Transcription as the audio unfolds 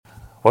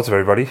What's up,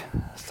 everybody?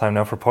 It's time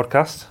now for a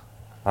podcast.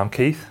 I'm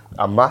Keith,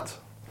 I'm Matt.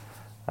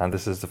 and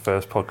this is the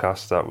first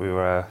podcast that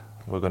we're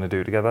going to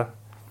do together.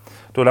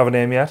 Don't have a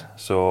name yet,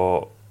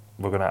 so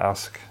we're going to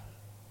ask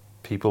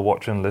people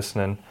watching,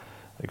 listening,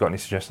 if you got any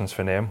suggestions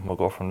for a name, we'll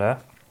go from there.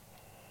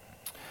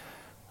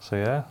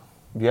 So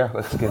Yeah,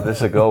 let's give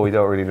this a go. We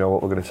don't really know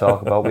what we're going to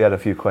talk about. We had a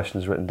few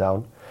questions written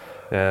down.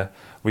 yeah,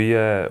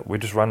 we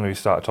just randomly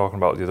started talking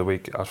about it the other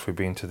week after we'd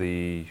been to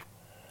the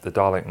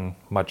Darlington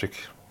Magic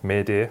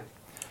May Day.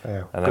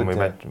 Yeah, And then we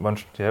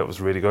mentioned, it was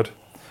really good.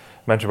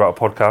 Mentioned about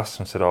a podcast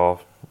and said,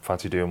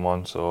 fancy doing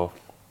one. So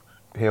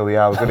here we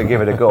are. We're going to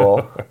give it a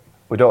go.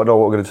 We don't know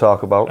what we're going to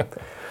talk about.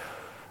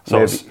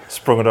 So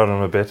sprung it on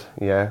him a bit.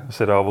 Yeah. I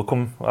said, we'll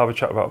come have a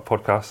chat about a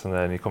podcast, and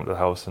then he come to the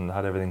house and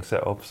had everything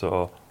set up.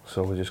 So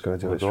we're just going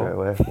to do it straight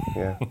away.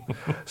 Yeah.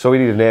 So we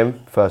need a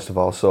name first of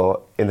all.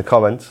 So in the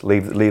comments,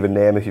 leave a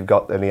name if you've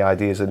got any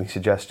ideas, any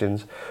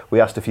suggestions.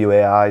 We asked a few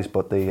AIs,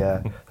 but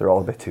they're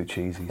all a bit too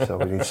cheesy. So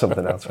we need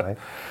something else, right?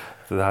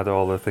 they had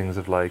all the things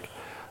of like,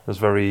 it was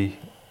very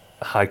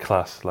high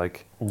class,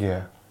 like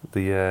the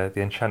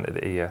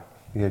Enchanted Ear.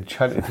 The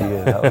Enchanted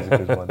Ear, that was a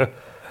good one.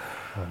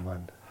 Oh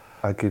man,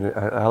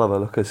 I'll have a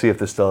look and see if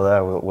they're still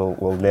there.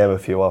 We'll name a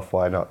few off.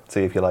 Why not?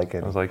 See if you like it.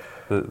 It was like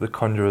the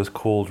Conjurer's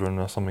Cauldron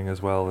or something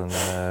as well,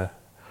 and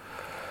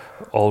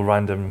all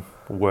random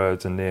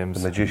words and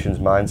names. The Magician's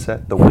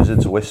Mindset, the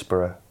Wizard's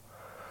Whisperer,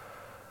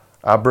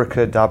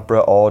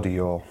 Abracadabra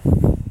Audio,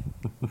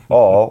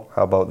 or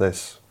how about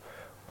this?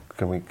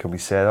 Can we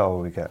say that, or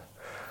will we get?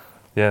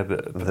 Yeah,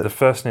 the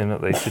first name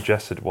that they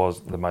suggested was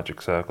the Magic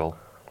Circle.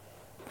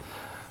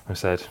 We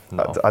said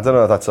no. I don't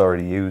know if that's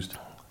already used.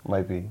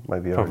 Might be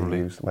Probably. already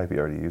used. Might be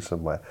already used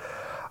somewhere.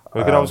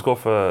 We could always go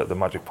for the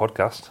Magic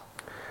Podcast.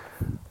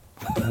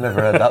 I've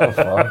never heard that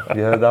before. Have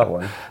you heard that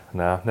one?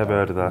 No, never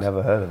heard of that.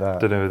 Never heard of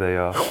that. Don't know who they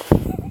are.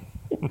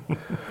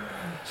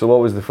 So what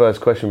was the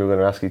first question we were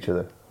going to ask each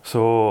other?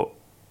 So,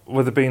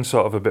 with it being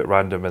sort of a bit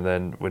random and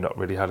then we not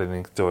really had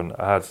anything done,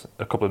 I had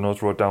a couple of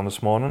notes wrote down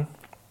this morning.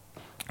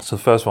 So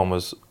the first one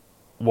was,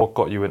 what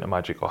got you into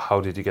magic, or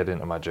how did you get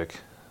into magic?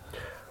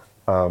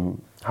 How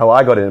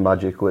I got into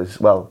magic was,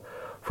 well,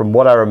 from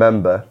what I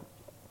remember,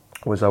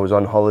 was I was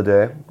on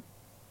holiday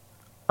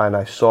and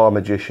I saw a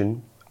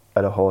magician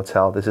at a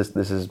hotel. This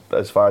is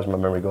as far as my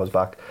memory goes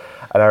back.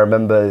 And I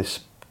remember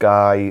this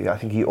guy, I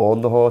think he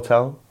owned the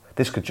hotel.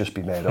 This could just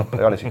be made up.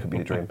 Honestly, it could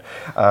be a dream.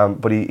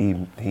 But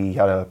he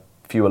had a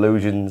few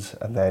illusions,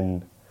 and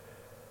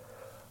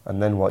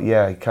then what?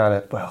 Yeah, he kind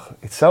of, well,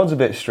 it sounds a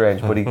bit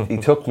strange, but he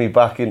took me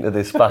back into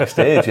this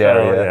backstage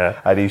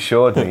area and he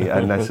showed me,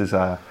 and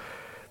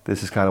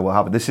this is kind of what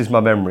happened. This is my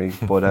memory,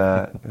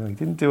 but he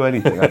didn't do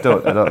anything. I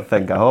don't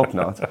think. I hope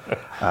not.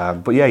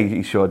 But yeah,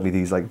 he showed me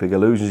these like big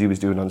illusions he was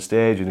doing on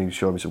stage, and he was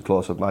showing me some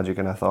close-up magic,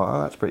 and I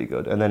thought, that's pretty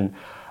good. And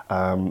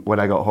then when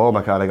I got home,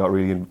 I kind of got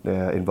really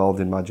involved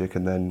in magic,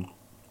 and then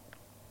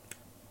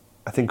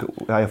I think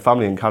I have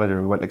family in Canada,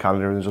 and we went to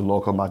Canada, and there's a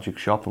local magic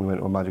shop, and we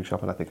went to a magic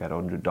shop, and I think I had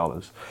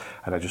 $100,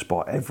 and I just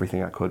bought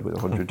everything I could with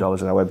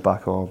 $100, and I went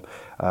back home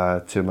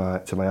to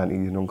my auntie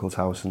and uncle's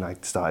house, and I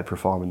started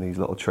performing these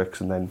little tricks,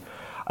 and then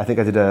I think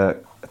I did a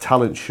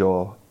talent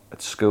show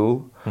at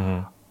school.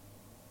 Mm-hmm.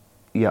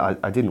 Yeah,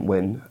 I didn't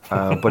win,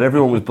 but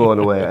everyone was blown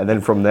away, and then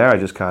from there I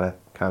just kind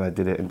of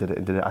did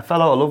it. I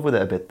fell out of love with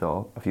it a bit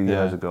though a few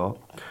years ago.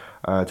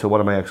 Till one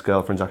of my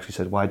ex-girlfriends actually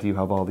said, "Why do you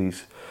have all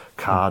these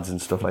cards and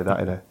stuff like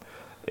that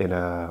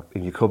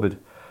in your cupboard?"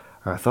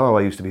 And I thought,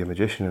 I used to be a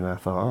magician, and I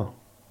thought,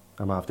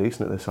 I'm half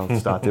decent at this. I'll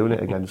start doing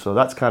it again. So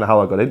that's kind of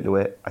how I got into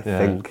it. I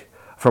think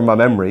from my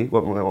memory.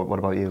 What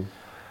about you?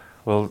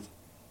 Well,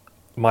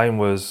 mine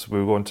was, we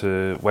were going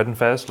to wedding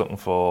fairs looking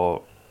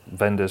for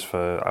vendors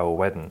for our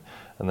wedding,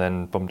 and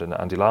then bumped into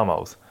Andy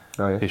Larmouth.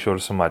 Oh, yeah. He showed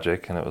us some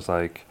magic, and it was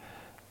like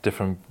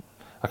different.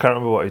 I can't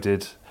remember what he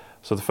did.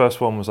 So the first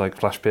one was like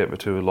flash paper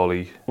to a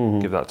lolly,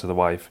 give that to the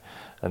wife,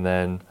 and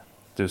then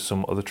there's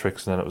some other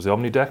tricks, and then it was the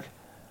Omni deck.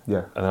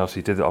 Yeah. And then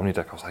obviously he did the Omni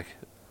deck. I was like,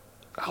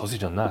 how's he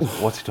done that?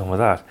 What's he done with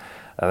that?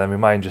 And then my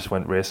mind just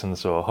went racing,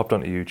 so I hopped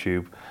onto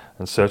YouTube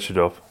and searched it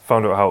up,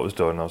 found out how it was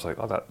done, and I was like,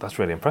 that's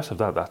really impressive.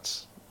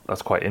 That's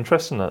quite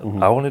interesting.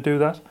 I want to do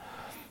that.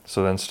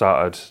 So then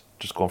started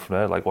just going from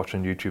there, like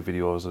watching YouTube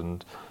videos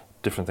and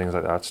different things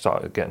like that.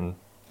 Started getting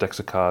decks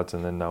of cards,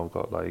 and then now we've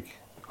got like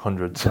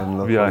hundreds. And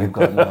look what you've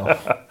got now.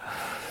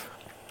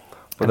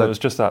 But it was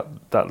just that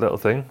little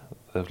thing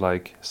of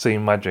like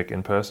seeing magic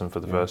in person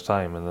for the first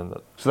time, and then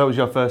So that was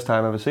your first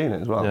time ever seeing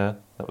it as well? Yeah,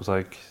 that was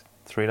like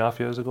 3.5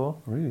 years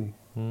ago. Really?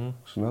 Mm-hmm.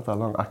 So not that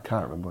long. I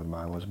can't remember when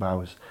mine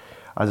was.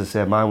 As I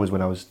say, mine was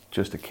when I was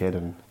just a kid,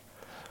 and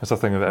that's the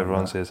thing that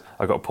everyone says.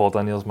 I got Paul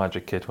Daniels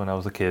magic kit when I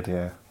was a kid.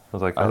 Yeah. I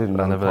was like, I didn't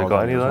know never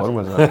got any of that. One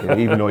was that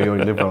even though you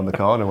only lived around the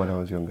corner when I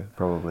was younger,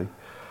 probably.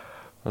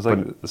 I was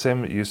like, the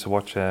same, you used to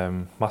watch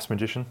Masked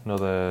Magician,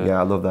 yeah,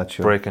 I love that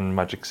show. Breaking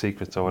Magic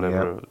Secrets or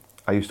whatever. Yeah.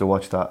 I used to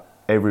watch that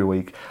every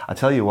week. I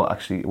tell you what,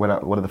 actually, one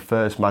of the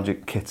first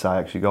magic kits I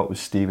actually got was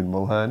Stephen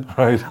Mulhern.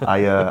 Right.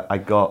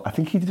 I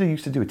think he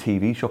used to do a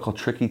TV show called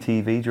Tricky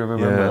TV. Do you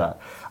remember that?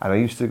 And I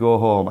used to go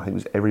home, I think it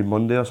was every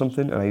Monday or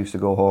something, and I used to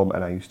go home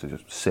and I used to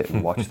just sit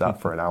and watch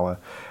that for an hour,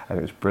 and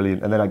it was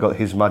brilliant. And then I got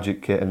his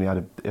magic kit, and he had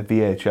a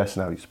VHS,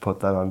 and I used to put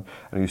that on,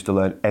 and I used to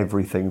learn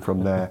everything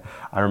from there.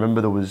 I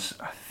remember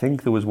I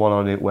think there was one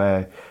on it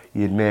where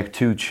you'd make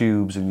 2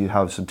 tubes and you'd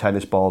have some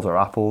tennis balls or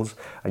apples,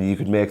 and you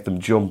could make them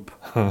jump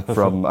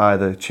from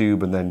either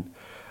tube, and then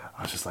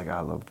I was just like, I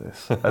love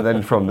this. And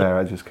then from there,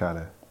 I just kind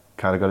of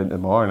got into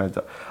more, and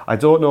I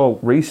don't know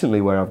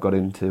recently where I've got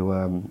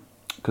into,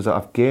 because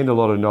I've gained a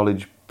lot of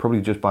knowledge probably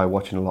just by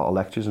watching a lot of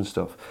lectures and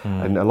stuff,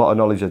 and a lot of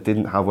knowledge I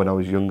didn't have when I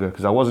was younger,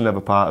 because I wasn't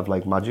ever part of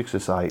like magic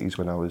societies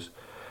when I was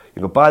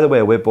younger. By the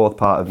way, we're both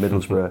part of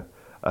Middlesbrough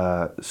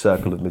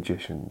Circle of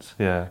Magicians.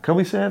 Yeah. Can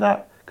we say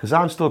that? Because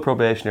I'm still a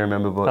probationary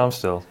member, but... I'm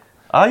still.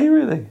 Are you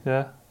really?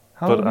 Yeah.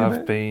 How but long have you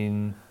I've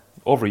been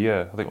over a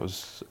year. I think it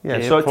was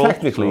so April,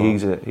 technically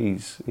so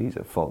he's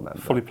a full member.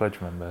 fully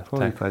pledged member.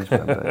 Fully pledged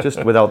member.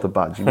 Just without the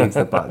badge. He needs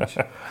the badge.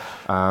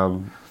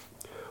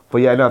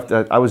 But yeah,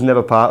 no, I was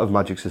never part of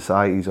magic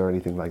societies or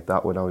anything like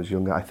that when I was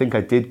younger. I think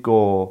I did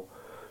go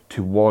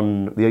to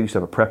one... They used to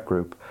have a prep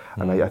group,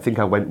 and I think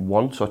I went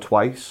once or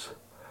twice.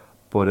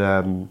 But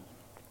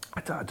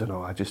I don't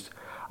know.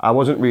 I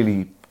wasn't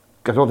really...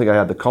 I don't think I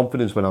had the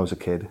confidence when I was a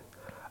kid,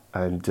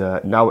 and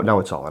now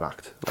it's all an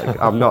act. Like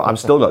I'm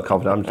still not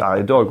confident.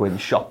 I don't go in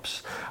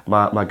shops.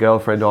 My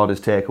girlfriend orders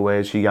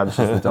takeaways. She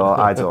answers the door.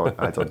 I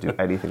don't do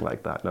anything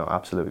like that. No,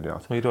 absolutely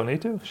not. Well, you don't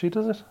need to. She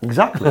does it.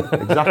 Exactly.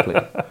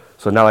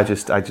 So now I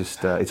just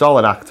it's all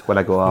an act when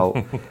I go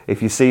out.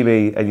 If you see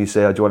me and you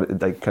say, "Oh, do you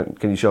want? Like,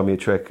 can you show me a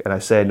trick?" and I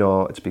say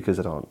no, it's because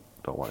I don't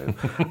want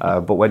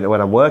to. But when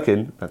I'm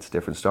working, that's a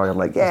different story. I'm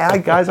like, "Yeah, hi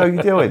guys, how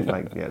you doing?"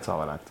 Like, yeah, it's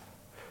all an act.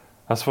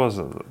 I suppose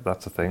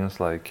that's the thing. It's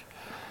like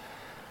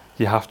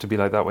you have to be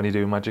like that when you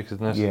do magic,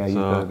 isn't it? Yeah, you've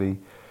got to be.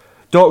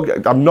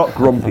 I'm not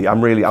grumpy. I'm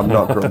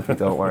not grumpy.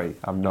 Don't worry.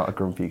 I'm not a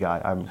grumpy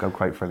guy. I'm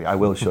quite friendly. I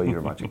will show you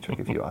a magic trick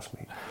if you ask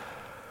me.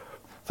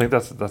 I think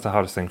that's the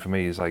hardest thing for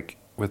me is like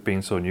with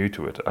being so new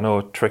to it. I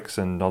know tricks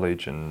and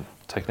knowledge and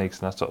techniques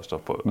and that sort of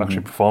stuff, but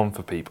actually perform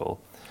for people,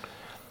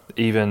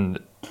 even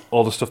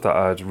all the stuff that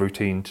I had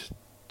routined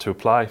to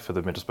apply for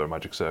the Middlesbrough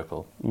Magic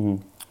Circle.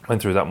 Went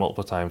through that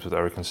multiple times with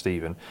Eric and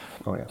Stephen.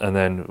 Oh, yeah. And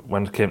then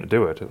when it came to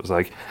do it, it was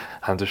like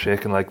hands are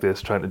shaking like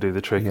this, trying to do the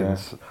trick. Yeah.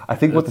 And I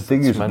think what the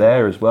thing is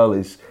there as well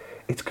is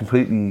it's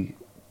completely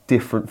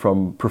different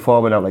from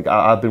performing out. Like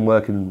I've been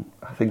working,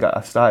 I think I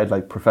started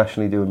like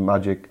professionally doing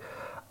magic.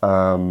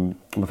 My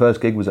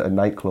first gig was at a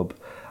nightclub,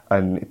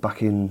 and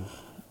back in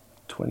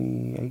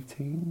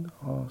 2018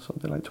 or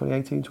something like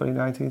 2018,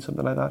 2019,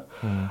 something like that.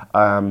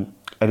 And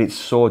it's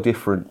so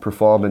different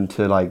performing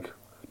to like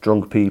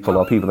drunk people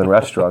or people in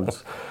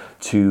restaurants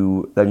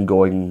to then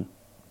going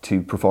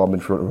to perform in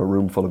front of a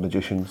room full of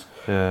magicians.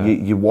 Yeah.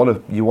 You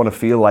want to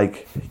feel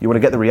like you want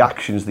to get the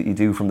reactions that you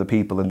do from the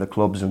people in the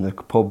clubs and the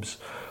pubs,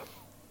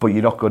 but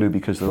you're not going to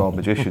because they're all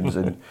magicians,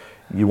 and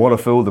you want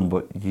to fool them,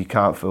 but you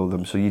can't fool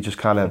them. So you just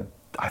kind of,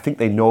 I think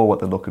they know what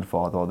they're looking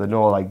for, though. They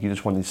know, like, you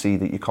just want to see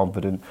that you're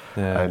confident.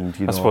 Yeah. And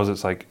you know, I suppose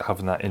it's like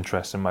having that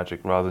interest in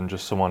magic rather than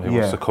just someone who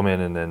wants to come in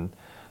and then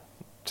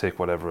take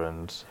whatever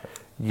and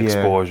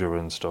exposure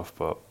and stuff.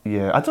 But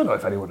yeah, I don't know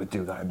if anyone would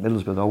do that in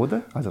Middlesbrough, though, would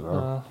they? I don't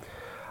know.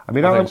 I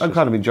mean, I'm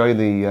kind of enjoying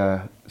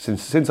the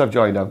since I've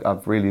joined,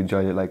 I've really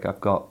enjoyed it. Like,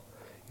 I've got,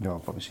 you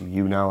know, obviously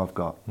you now. I've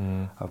got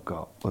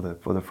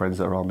other friends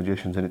that are all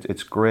magicians, and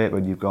it's great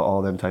when you've got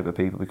all them type of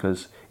people,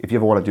 because if you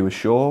ever want to do a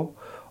show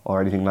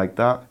or anything like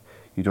that,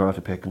 you don't have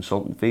to pay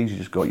consultant fees. You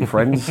just got your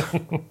friends,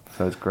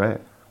 so it's great.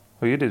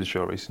 Well, you did a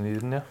show recently,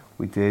 didn't you?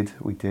 We did.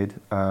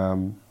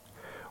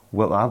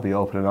 Well, I'll be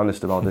open and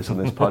honest about this on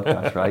this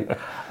podcast, right?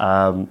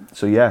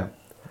 So yeah,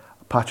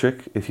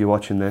 Patrick, if you're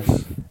watching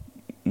this,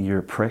 you're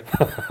a prick.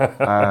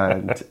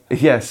 And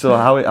yeah, so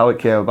how it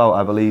came about,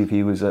 I believe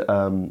he was at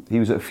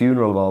a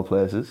funeral of all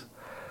places,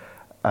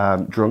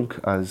 drunk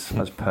as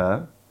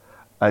per,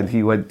 and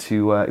he went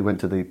to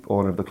the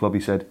owner of the club.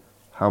 He said,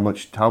 how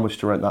much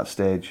to rent that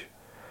stage?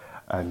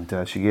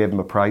 And she gave him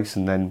a price,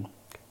 and then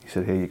he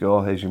said, here you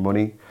go, here's your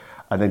money.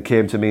 And then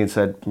came to me and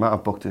said, Matt,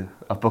 I've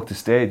booked a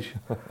stage.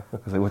 I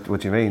was like,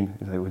 what do you mean?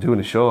 He's like, we're doing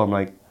a show. I'm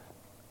like,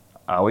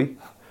 are we?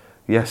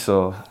 Yes,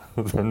 so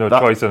no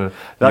choice in it.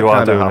 That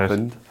kind of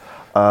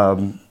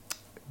happened.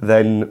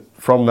 Then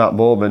from that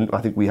moment,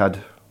 I think we had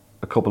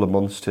a couple of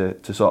months to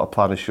sort of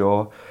plan a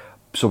show.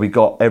 So we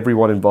got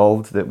everyone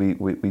involved that we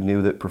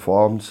knew that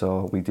performed.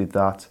 So we did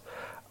that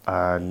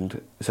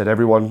and said,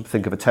 everyone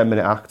think of a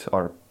 10-minute act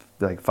or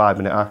like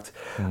 5-minute act.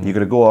 You're going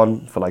to go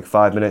on for like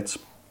 5 minutes.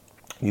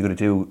 You're going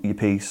to do your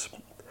piece,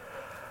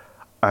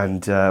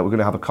 and we're going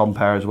to have a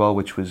compare as well,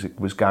 which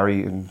was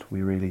Gary, and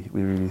we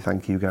really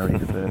thank you, Gary,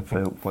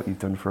 for what you've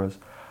done for us.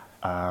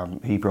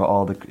 He brought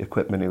all the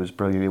equipment. It was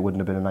brilliant. It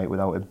wouldn't have been a night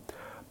without him.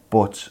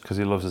 But because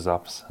he loves his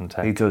apps and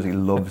tech. He does. He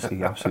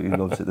absolutely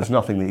loves it. There's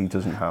nothing that he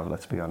doesn't have.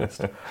 Let's be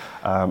honest.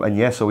 And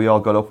yeah, so we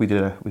all got up. We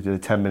did a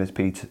 10-minute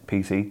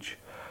piece each.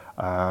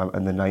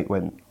 and the night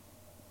went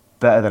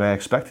better than I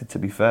expected, to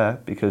be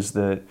fair, because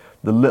the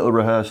little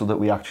rehearsal that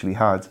we actually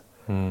had,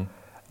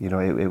 you know,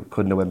 it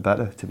couldn't have went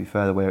better, to be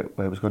fair, the way it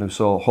was going to.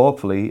 So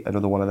hopefully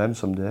another one of them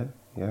someday.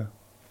 Yeah.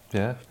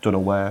 Yeah. Don't know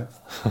where.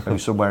 Maybe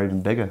somewhere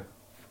even bigger.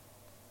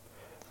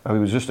 I mean,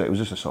 it was just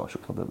a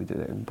social club that we did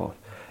it in, but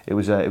it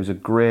was a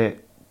great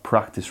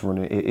practice run,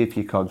 if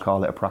you can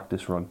call it a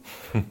practice run.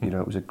 You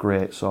know, it was a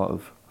great sort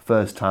of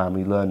first time.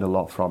 We learned a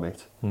lot from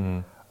it.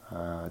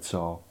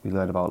 So we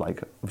learned about,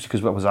 like,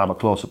 because I'm a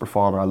close-up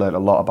performer, I learned a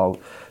lot about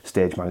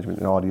stage management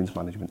and audience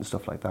management and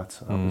stuff like that.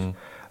 So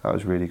that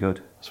was really good.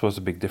 I suppose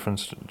the big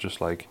difference,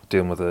 just like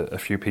dealing with a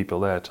few people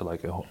there to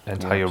like an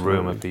entire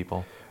room of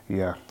people.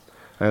 Yeah.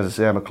 And as I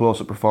say, I'm a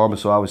close-up performer,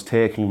 so I was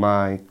taking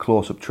my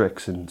close-up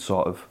tricks and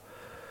sort of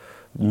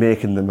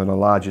making them on a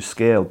larger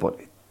scale, but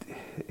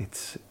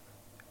it's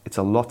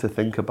a lot to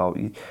think about.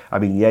 I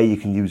mean, yeah, you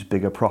can use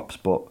bigger props,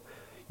 but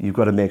you've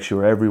got to make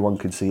sure everyone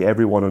can see,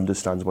 everyone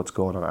understands what's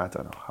going on. I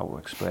don't know how to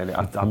explain it.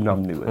 I'm not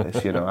new at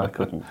this, you know.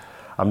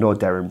 I'm no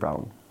Derren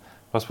Brown.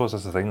 I suppose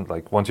that's the thing.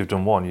 Like, once you've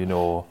done one, you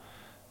know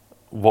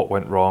what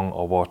went wrong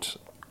or what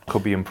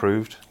could be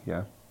improved.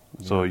 Yeah.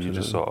 So you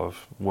just sort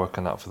of work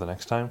on that for the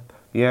next time.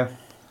 Yeah.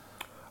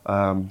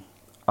 I'll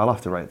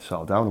have to write this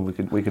all down,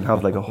 and we can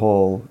have like a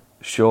whole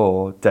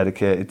show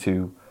dedicated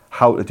to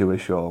how to do a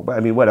show.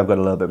 I mean, when I've got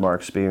a little bit more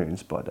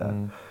experience, but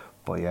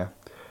yeah.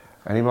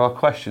 Any more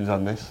questions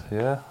on this?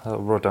 Yeah, I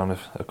wrote down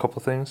a couple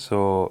of things.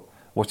 So,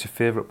 what's your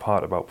favourite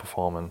part about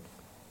performing?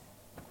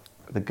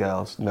 The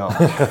girls. No,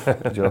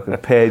 I'm joking.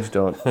 Paige,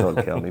 don't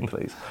kill me,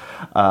 please.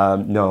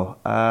 No.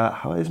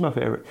 How is my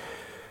favourite?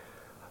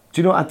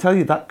 Do you know? I tell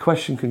you, that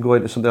question can go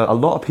into something. A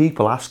lot of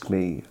people ask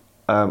me,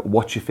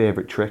 "What's your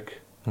favourite trick?"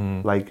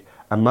 Like,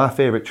 and my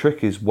favourite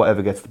trick is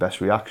whatever gets the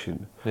best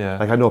reaction. Yeah.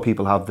 Like, I know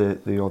people have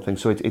the own thing,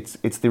 so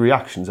it's the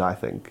reactions, I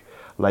think.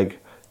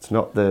 Like, it's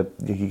not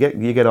you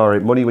get all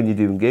right money when you're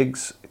doing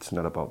gigs. It's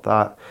not about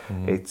that.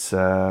 It's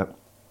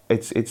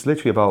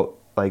literally about,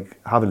 like,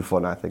 having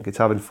fun. I think it's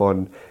having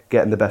fun,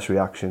 getting the best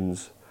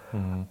reactions,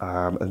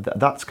 and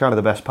that's kind of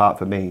the best part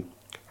for me.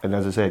 And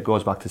as I say, it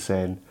goes back to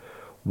saying,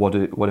 what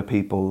do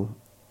people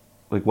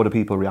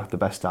react the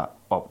best at?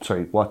 Oh,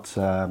 sorry, what's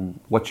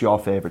your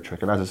favourite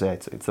trick? And as I say,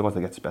 it's the one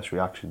that gets the best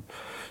reaction.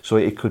 So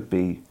it could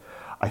be,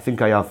 I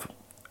think I have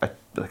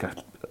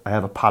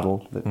a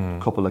paddle, a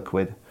couple of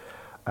quid,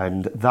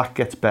 and that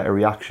gets better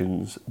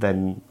reactions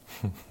than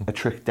a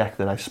trick deck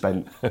that I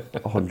spent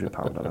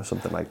 £100 on or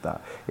something like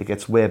that. It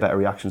gets way better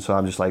reactions. So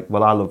I'm just like,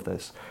 well, I love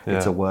this. Yeah.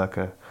 It's a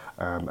worker,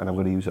 and I'm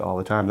going to use it all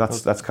the time.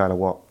 That's kind of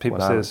what people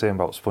say the same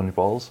about sponge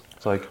balls.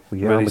 It's like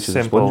yeah, really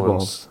simple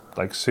and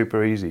like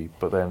super easy,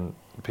 but then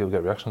people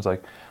get reactions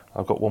like,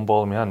 I've got one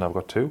ball in my hand, I've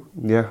got two.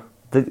 Yeah,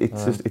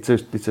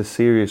 it's a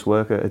serious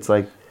worker. It's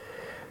like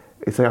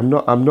I'm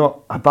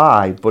not a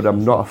buy, but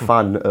I'm not a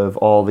fan of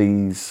all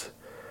these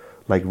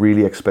like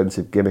really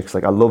expensive gimmicks.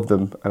 Like, I love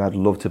them, and I'd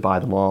love to buy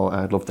them all,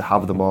 and I'd love to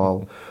have them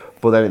all.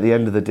 But then at the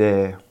end of the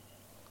day,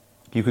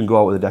 you can go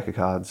out with a deck of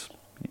cards,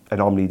 an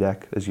Omni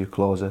deck as your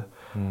closer,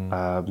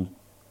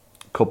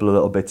 couple of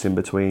little bits in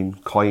between,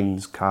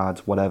 coins,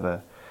 cards,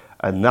 whatever.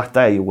 And that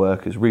day your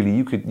work is really,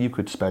 you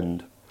could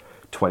spend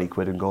 20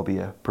 quid and go be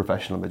a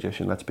professional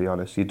magician, let's be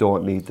honest. You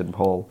don't need the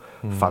whole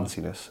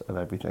fanciness of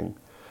everything.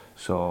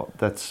 So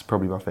that's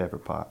probably my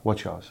favourite part.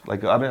 What's yours?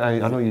 Like, I mean,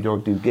 I know you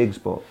don't do gigs,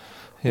 but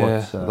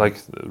yeah, like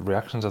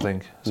reactions, I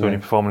think. So when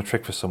you're performing a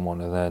trick for someone,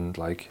 and then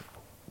like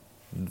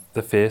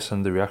the face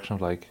and the reaction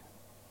of like,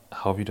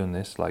 how have you done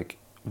this? Like,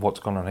 what's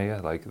going on here?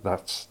 Like,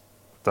 that's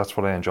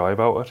what I enjoy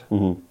about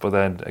it. But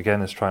then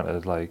again, it's trying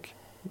to like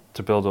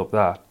to build up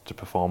that to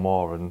perform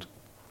more and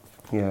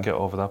get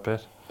over that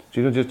bit.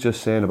 Do you know,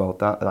 just saying about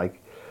that,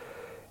 like,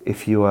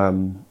 if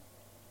you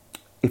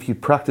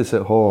practice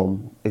at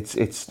home,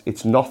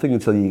 it's nothing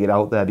until you get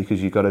out there,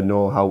 because you've got to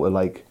know how to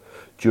like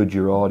judge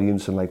your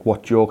audience and like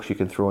what jokes you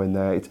can throw in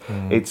there.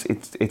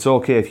 It's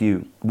okay if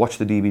you watch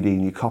the DVD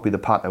and you copy the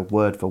pattern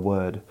word for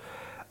word,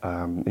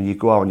 and you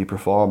go out and you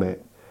perform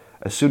it.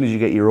 As soon as you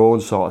get your own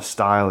sort of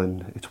style,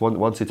 and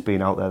once it's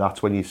been out there,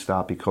 that's when you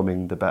start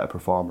becoming the better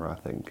performer, I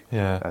think.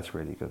 Yeah, that's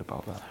really good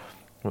about that.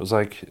 It was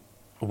like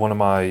one of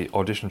my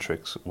audition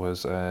tricks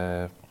was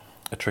a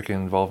trick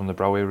involving the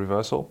Broadway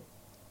reversal.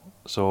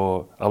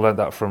 So I learned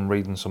that from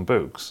reading some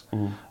books,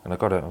 and I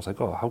got it. And I was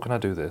like, oh, how can I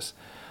do this?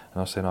 And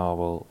I was saying, oh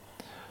well,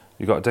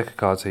 you got a deck of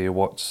cards here.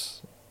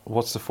 What's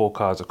the 4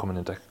 cards that come in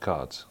a deck of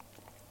cards?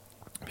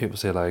 People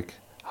say like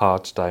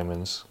hearts,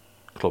 diamonds,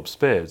 clubs,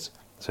 spades.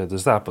 So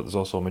there's that, but there's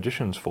also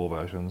magician's 4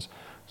 versions.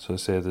 So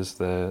say there's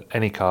the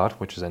any card,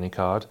 which is any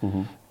card.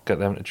 Get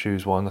them to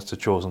choose one. That's the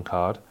chosen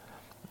card,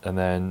 and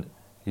then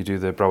you do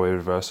the Broadway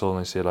reversal, and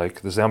they say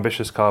like there's the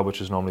ambitious card,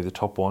 which is normally the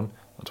top one.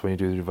 That's when you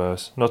do the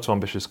reverse. Not so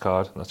ambitious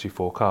card. That's your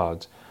 4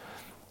 cards.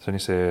 So then you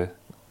say,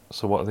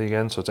 so what are they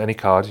again? So it's any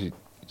card.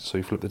 So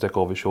you flip the deck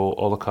over, show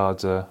all the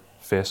cards are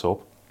face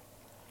up.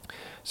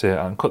 Say,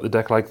 and cut the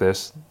deck like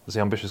this.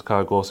 The ambitious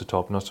card goes to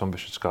top. Not so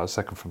ambitious card,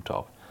 second from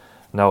top.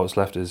 Now what's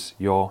left is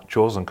your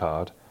chosen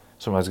card.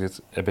 sometimes it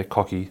gets a bit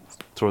cocky,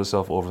 throws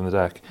itself over in the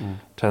deck,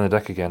 turn the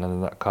deck again, and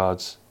then that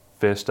card's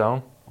face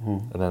down,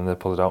 and then they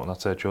pull it out, and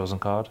that's their chosen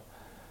card.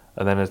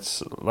 And then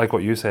it's like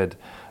what you said,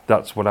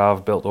 that's what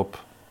I've built up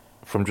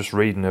from just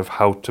reading of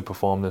how to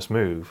perform this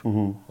move,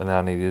 and then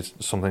I needed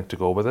something to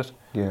go with it.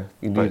 Yeah,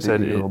 you need Like I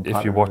said, your own if you're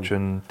pattern.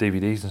 watching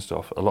DVDs and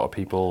stuff, a lot of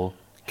people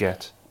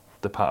get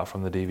the pattern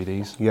from the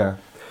DVDs. Yeah,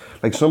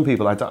 like some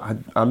people,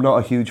 I'm not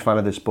a huge fan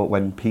of this, but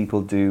when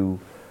people do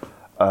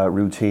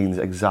routines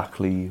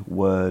exactly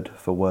word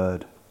for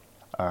word,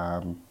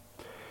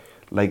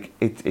 like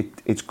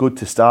it's good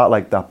to start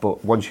like that,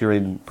 but once you're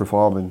in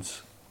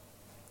performance,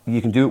 you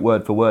can do it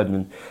word for word,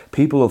 and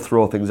people will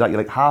throw things at you.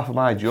 Like half of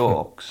my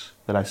jokes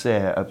that I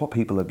say are what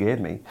people have gave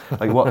me.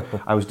 Like what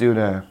I was doing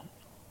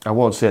I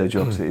won't say the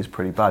jokes, it is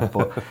pretty bad,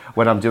 but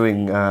when I'm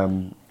doing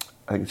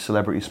like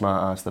celebrity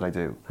smart ass that I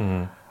do,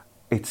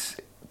 it's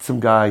some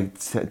guy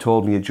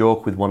told me a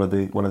joke with one of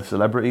the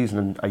celebrities,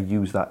 and I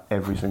use that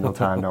every single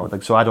time now.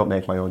 Like, so I don't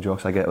make my own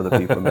jokes; I get other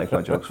people to make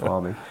my jokes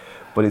for me.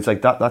 But it's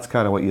like that. That's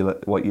kind of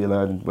what you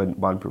learn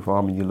when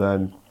performing. You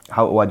learn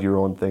how to add your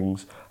own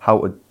things, how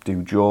to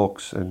do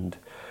jokes, and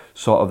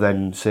sort of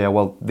then say,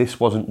 well, this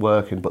wasn't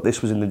working, but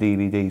this was in the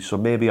DVD, so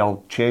maybe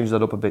I'll change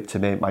that up a bit to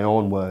make my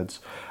own words,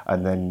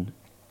 and then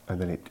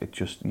it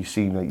just, you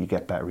see that you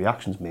get better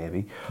reactions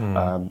maybe.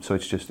 So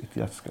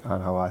that's kind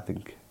of how I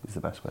think is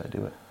the best way to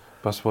do it.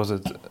 But I suppose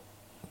it's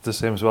the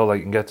same as well. Like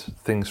you can get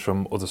things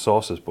from other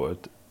sources,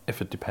 but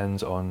if it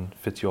depends on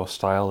fits your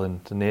style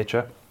and the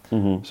nature.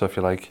 So if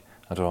you're like,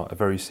 I don't know, a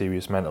very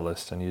serious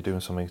mentalist, and you're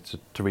doing something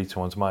to read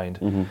someone's mind,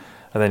 and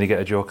then you get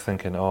a joke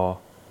thinking, oh,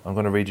 I'm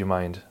going to read your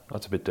mind.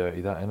 That's a bit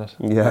dirty, that, isn't it?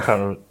 Yeah.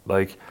 Kind of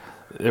like,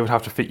 it would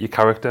have to fit your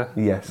character.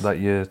 Yes. That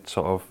you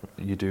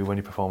do when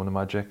you're performing the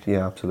magic.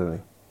 Yeah, absolutely.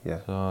 Yeah.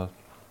 So I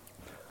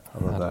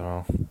love that. don't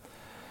know.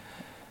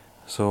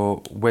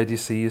 So where do you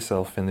see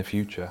yourself in the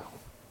future?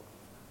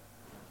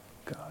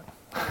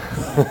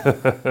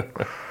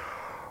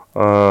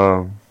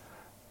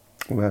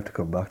 We have to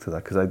come back to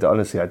that, because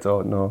honestly I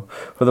don't know.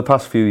 For the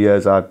past few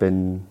years I have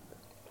a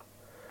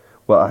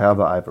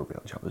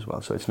real job as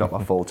well, so it's not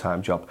my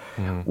full-time job.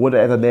 Would I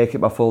ever make it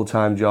my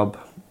full-time job?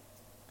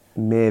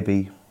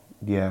 Maybe,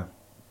 yeah.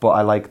 But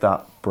I like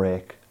that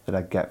break that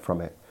I get from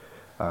it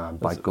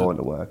by going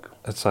to work.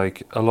 It's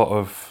like a lot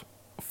of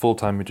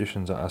full-time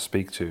magicians that I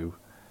speak to,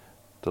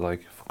 they're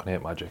like, fucking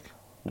hate magic.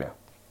 Yeah.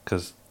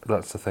 Because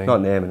that's the thing.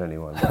 Not naming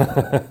anyone.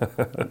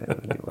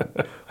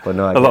 But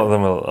no, a lot of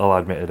them will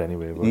admit it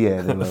anyway. But.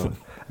 Yeah, they will.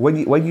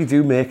 When you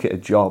do make it a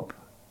job,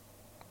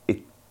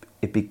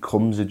 it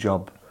becomes a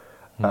job.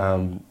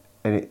 And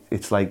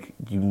it's like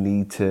you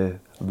need to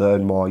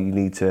learn more, you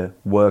need to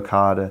work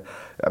harder.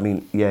 I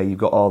mean, yeah, you've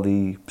got all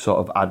the sort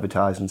of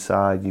advertising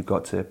side, you've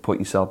got to put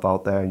yourself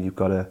out there, and you've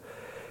got to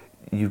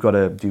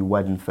do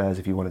wedding fairs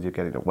if you want to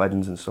get into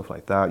weddings and stuff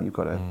like that. You've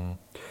got to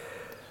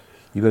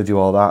do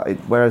all that.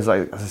 Whereas,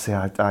 like, as I say,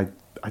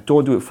 I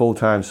don't do it full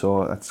time,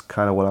 so that's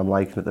kind of what I'm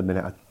liking at the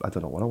minute. I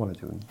don't know what I want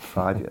to do in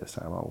 5 years'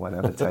 time or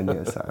whenever, 10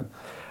 years' time.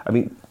 I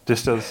mean, do you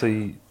still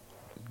see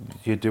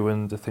you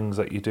doing the things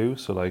that you do?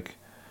 So, like,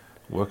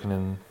 working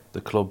in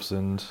the clubs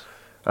and...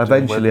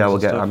 Eventually I will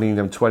get, stuff? I mean,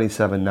 I'm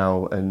 27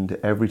 now, and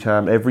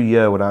every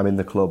year when I'm in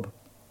the club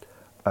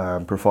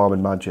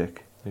performing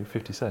magic... You're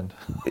 50 Cent?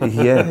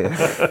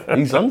 Yeah,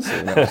 he's on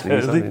soon,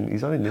 actually.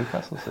 He's on in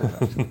Newcastle soon,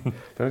 actually. Do you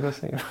want to go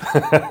see him?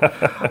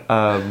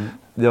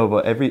 No,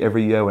 but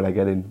every year when I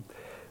get in,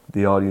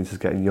 the audience is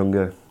getting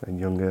younger and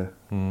younger.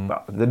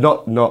 But they're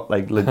not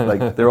like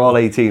they're all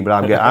 18, but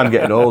I'm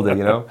getting older,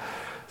 you know?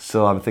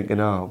 So I'm thinking,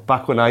 oh,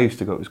 back when I used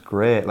to go, it was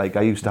great. Like,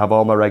 I used to have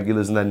all my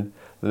regulars, and then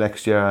the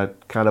next year I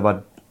kind of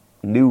had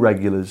new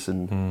regulars,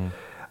 and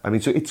I mean,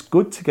 so it's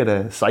good to get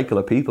a cycle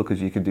of people, because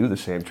you can do the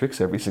same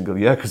tricks every single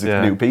year, because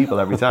it's new people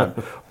every time.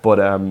 But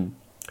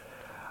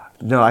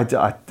no,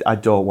 I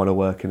don't want to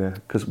work in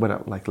because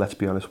let's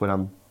be honest, when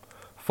I'm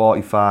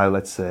 45,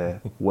 let's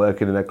say,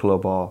 working in a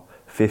club, or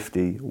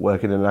 50,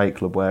 working in a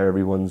nightclub where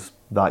everyone's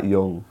that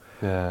young,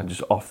 and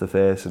just off the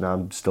face, and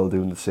I'm still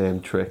doing the same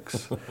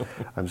tricks.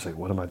 I'm just like,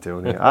 what am I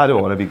doing here? I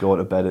don't want to be going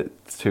to bed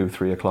at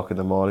 2-3 o'clock in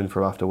the morning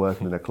for after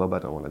working in a club. I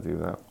don't want to do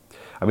that.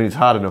 I mean, it's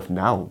hard enough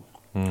now.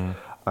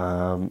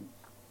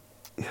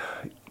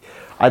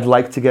 I'd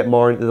like to get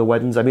more into the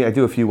weddings. I mean, I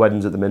do a few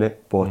weddings at the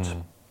minute, but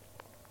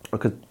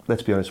because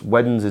let's be honest,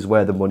 weddings is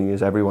where the money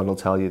is. Everyone will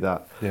tell you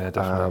that. Yeah,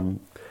 definitely.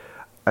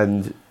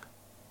 And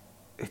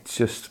it's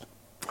just,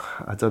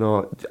 I don't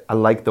know. I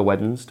like the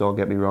weddings, don't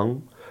get me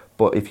wrong,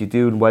 but if you're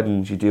doing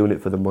weddings, you're doing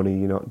it for the money.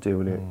 You're not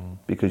doing it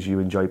because you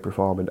enjoy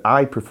performing.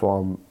 I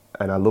perform,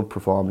 and I love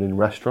performing in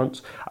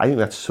restaurants. I think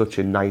that's such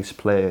a nice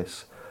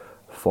place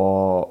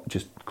for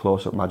just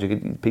close-up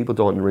magic. People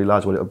don't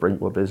realise what it'll bring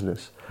to a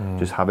business.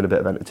 Just having a bit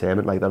of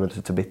entertainment like that,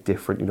 it's a bit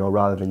different, you know,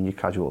 rather than your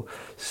casual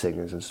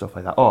singers and stuff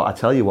like that. Oh, I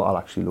tell you what I'll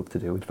actually look to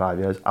do in 5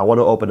 years. I want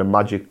to open a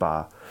magic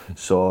bar,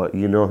 so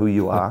you know who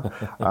you are.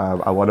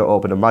 I want to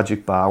open a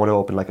magic bar. I want to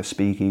open like a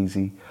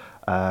speakeasy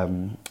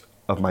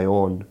of my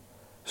own.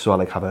 So I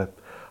like have a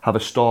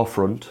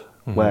storefront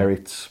where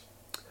it's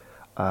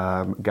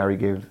Gary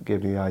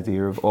gave me the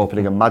idea of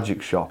opening a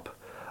magic shop,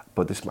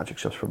 but this magic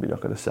shop's probably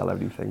not going to sell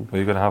anything. Well,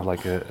 you're going to have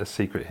like a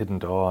secret hidden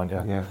door, aren't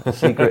you? Yeah, a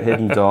secret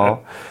hidden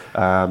door,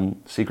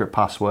 secret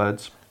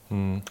passwords.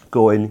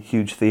 Go in,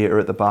 huge theatre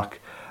at the back,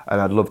 and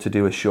I'd love to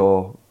do a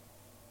show.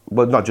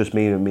 Well, not just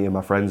me and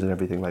my friends and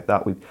everything like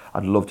that.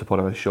 I'd love to put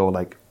on a show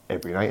like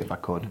every night if I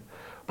could.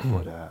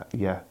 But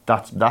yeah,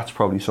 that's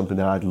probably something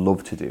that I'd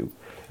love to do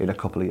in a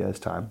couple of years'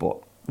 time. But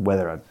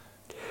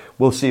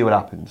we'll see what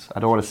happens. I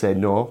don't want to say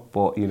no,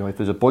 but you know, if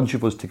there's a bunch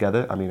of us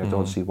together, I mean, I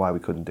don't see why we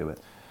couldn't do it.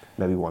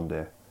 Maybe one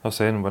day. I was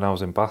saying when I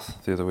was in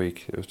Bath the other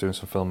week, I was doing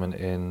some filming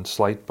in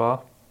Slight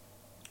Bar.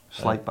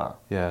 Slight Bar?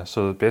 Yeah,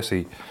 so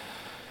basically,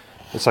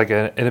 it's like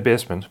in a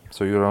basement,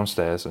 so you're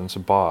downstairs and it's a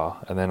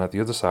bar, and then at the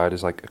other side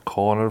is like a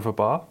corner of a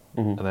bar,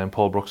 and then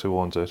Paul Brooks, who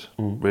owns it,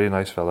 really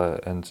nice fella,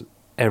 and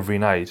every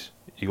night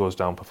he goes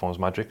down, performs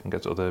magic, and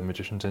gets other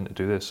magicians in to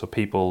do this. So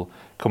people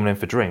coming in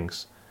for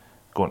drinks,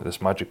 going to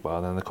this magic bar,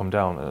 and then they come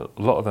down.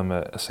 A lot of them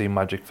are seeing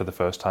magic for the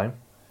first time.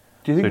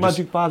 Do you think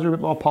magic bars are a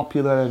bit more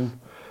popular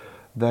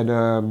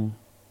than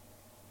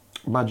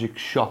magic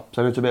shops?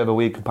 I know it's a bit of a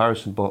weird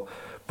comparison, but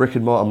brick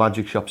and mortar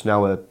magic shops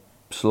now are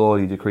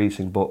slowly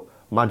decreasing, but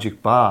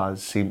magic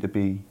bars seem to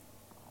be,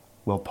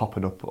 well,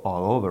 popping up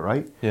all over,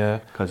 right? Yeah.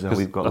 Because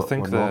we've got one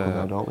local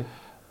now, don't we?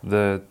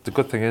 The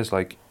good thing is,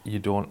 like, you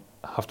don't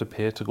have to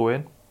pay to go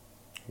in.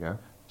 Yeah.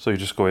 So you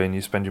just go in,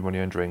 you spend your money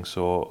on drinks.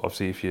 So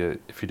obviously, if you're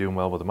doing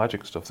well with the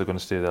magic stuff, they're going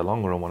to stay there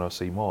longer and want to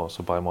see more.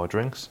 So buy more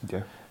drinks.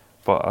 Yeah.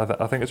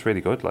 But I think it's really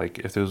good. Like,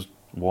 if there's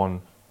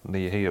one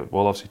near here,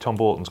 well, obviously Tom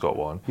Bolton's got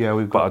one. Yeah,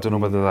 but I don't know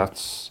whether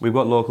that's. We've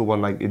got local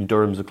one, like in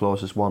Durham's the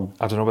closest one.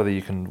 I don't know whether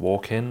you can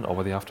walk in or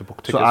whether you have to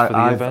book tickets for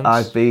the events.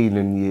 I've been,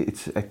 and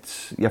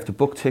you have to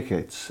book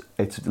tickets.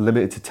 It's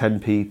limited to 10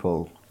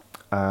 people.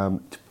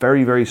 It's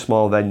very, very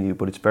small venue,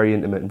 but it's very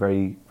intimate and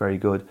very, very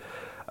good.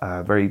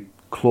 Very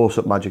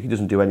close-up magic. He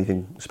doesn't do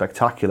anything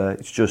spectacular.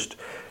 It's just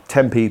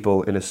 10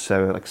 people in a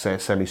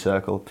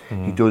semicircle.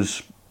 He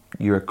does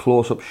your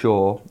close-up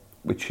show,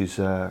 which is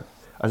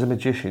as a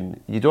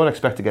magician, you don't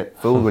expect to get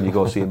fooled when you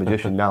go see a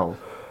magician now.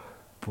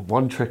 But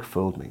one trick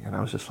fooled me, and I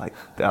was just like,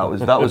 that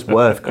was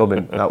worth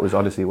coming. That was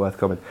honestly worth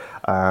coming.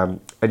 And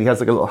he has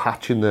like a little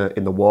hatch in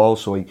the wall,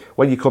 so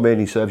when you come in,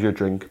 he serves you a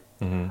drink,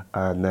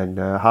 and then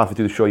halfway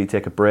through the show, you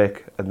take a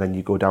break, and then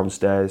you go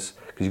downstairs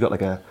because you've got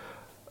like a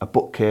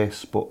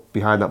bookcase, but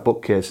behind that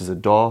bookcase is a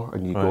door,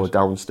 and you go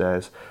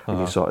downstairs, and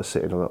you sort of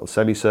sit in a little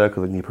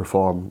semicircle, and he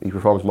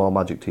performs more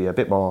magic to you, a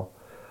bit more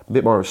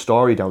of a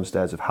story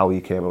downstairs of how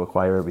he came to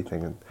acquire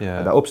everything, and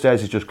that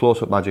upstairs is just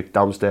close-up magic,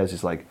 downstairs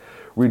is like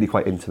really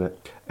quite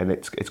intimate, and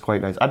it's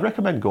quite nice. I'd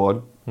recommend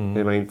going. I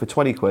mean, for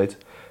 20 quid,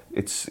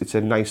 it's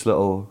a nice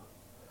little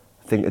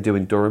thing to do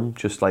in Durham,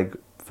 just like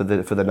for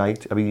the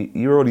night. I mean,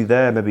 you're only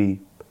there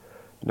maybe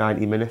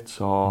 90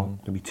 minutes or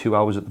maybe 2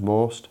 hours at the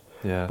most.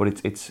 Yeah.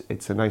 But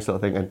it's a nice little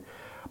thing, and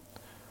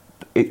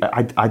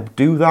I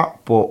do that,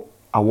 but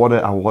I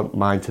want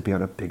mine to be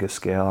on a bigger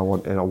scale. I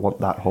want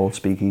that whole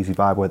speakeasy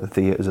vibe where the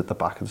theatre's at the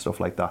back and stuff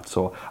like that.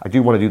 So I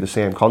do want to do the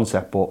same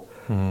concept, but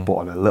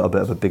on a little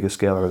bit of a bigger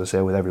scale. And as I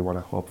say, with everyone,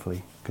 I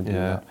hopefully can do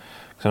that.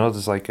 Because I know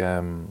there's like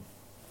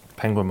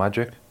Penguin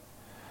Magic.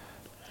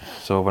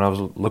 So when I was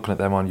looking at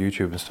them on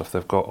YouTube and stuff,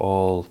 they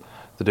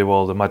do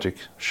all the magic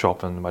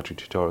shop and the magic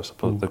tutorials,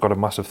 but they've got a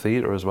massive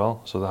theatre as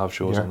well, so they have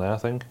shows in there, I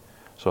think.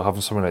 So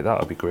having something like that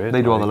would be great.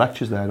 They do all the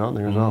lectures there, don't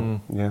they, as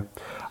well? Yeah.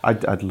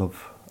 I'd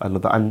love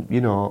that. And, you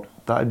know,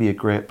 that'd be a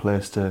great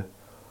place to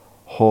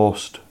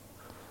host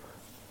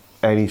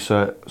any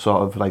sort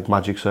of, like,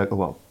 magic circle.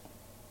 Well,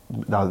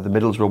 now the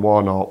Middlesbrough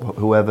one or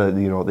whoever,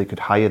 you know, they could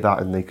hire that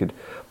and they could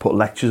put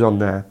lectures on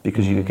there,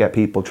 because you could get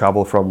people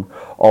travel from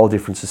all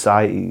different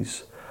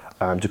societies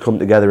to come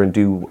together and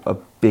do a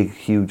big,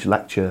 huge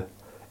lecture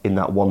in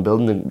that one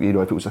building. And, you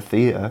know, if it was a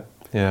theatre...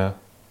 Yeah.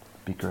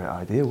 Be a great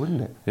idea,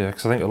 wouldn't it? Yeah,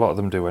 because I think a lot of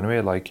them do anyway.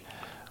 Like,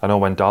 I know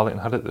when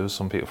Darlington had it, there was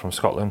some people from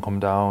Scotland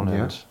come down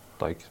and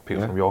like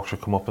people from Yorkshire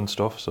come up and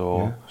stuff.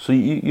 So so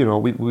you know,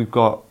 we've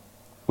got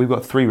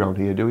 3 round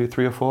here, do we?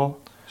 3 or 4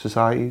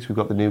 societies. We've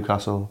got the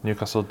Newcastle,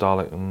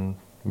 Darlington,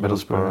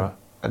 Middlesbrough,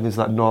 and is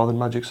that Northern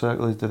Magic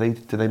Circle? Do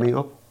they meet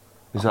up?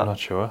 I'm not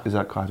sure. Is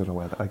that I don't know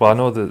where that? Well, I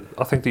know that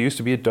I think there used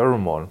to be a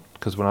Durham one,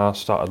 because when I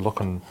started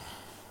looking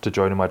to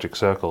join a magic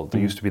circle, there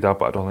used to be that,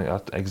 but I don't think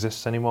that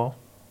exists anymore.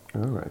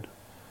 All right.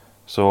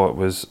 So it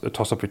was a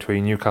toss-up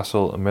between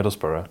Newcastle and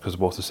Middlesbrough, because they're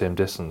both the same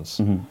distance.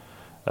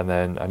 And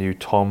then I knew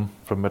Tom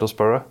from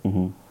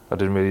Middlesbrough. I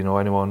didn't really know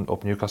anyone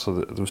up Newcastle.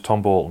 There was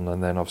Tom Bolton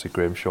and then obviously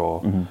Graham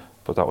Shaw,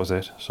 but that was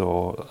it.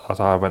 So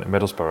I went to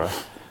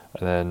Middlesbrough,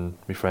 and then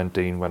my friend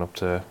Dean went up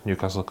to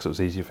Newcastle because it was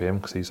easier for him,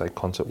 because he's like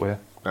concert way.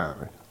 Ah,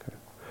 right, okay.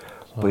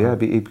 So, but yeah, it'd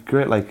be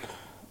great, like,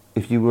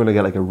 if you were going to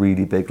get like a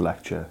really big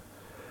lecture,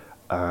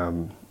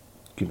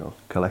 you know,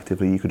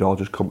 collectively, you could all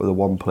just come to the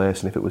one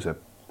place, and if it was a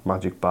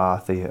magic bar,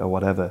 theatre,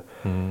 whatever,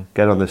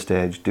 get on the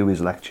stage, do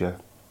his lecture,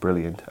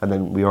 brilliant. And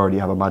then we already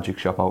have a magic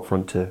shop out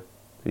front to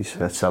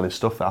sell his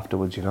stuff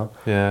afterwards, you know.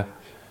 Yeah.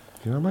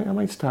 You know, I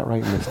might start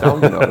writing this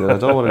down. You know, I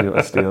don't want anyone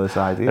to steal this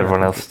idea.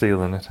 Everyone else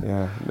stealing it.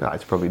 Yeah, no,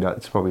 it's probably not.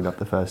 It's probably not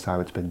the first time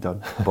it's been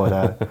done. But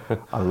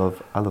I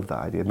love that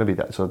idea. Maybe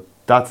that. So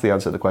that's the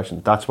answer to the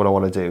question. That's what I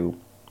want to do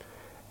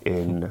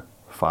in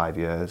 5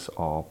 years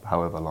or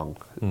however long.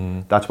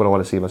 That's what I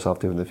want to see myself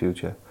do in the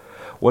future.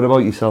 What about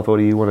yourself? What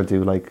do you want to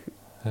do? Like,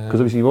 because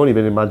obviously you've only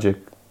been in magic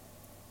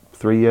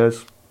 3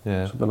 years.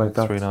 Yeah, something like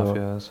that. 3.5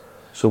 years.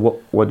 So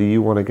what do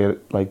you want to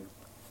get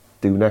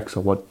do next,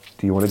 or what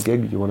do you want to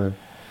gig? Do you want to?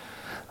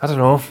 I don't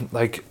know.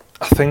 Like,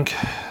 I think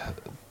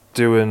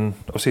doing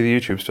obviously the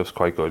YouTube stuff's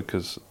quite good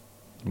because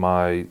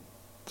my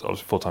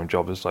obviously full-time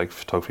job is like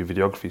photography,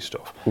 videography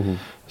stuff.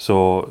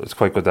 So it's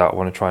quite good that I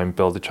want to try and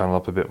build the channel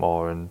up a bit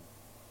more and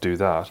do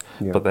that.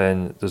 Yeah. But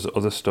then there's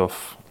other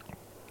stuff.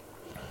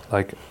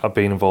 Like, I've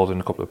been involved in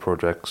a couple of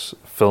projects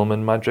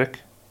filming magic.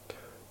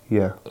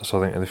 Yeah. So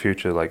I think in the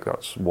future, like,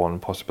 that's one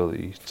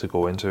possibility to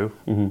go into.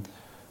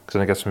 Because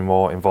then it gets me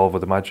more involved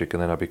with the magic,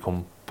 and then I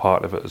become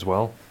part of it as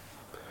well.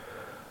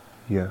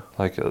 Yeah.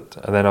 Like, and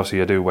then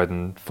obviously I do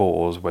wedding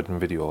photos, wedding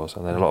videos,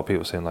 and then a lot of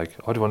people saying like,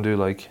 "Oh, do you want to do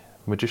like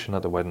magician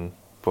at the wedding?"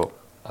 But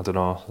I don't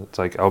know. It's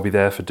like I'll be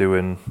there for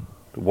doing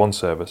one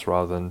service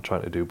rather than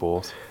trying to do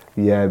both.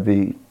 Yeah,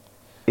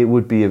 it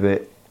would be a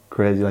bit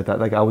crazy like that.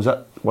 Like, I was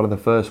at one of the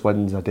first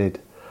weddings I did.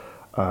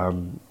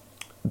 The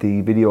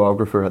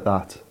videographer at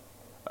that,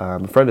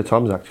 a friend of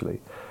Tom's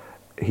actually,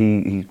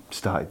 he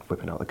started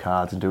whipping out the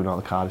cards and doing all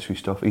the cardistry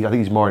stuff. I think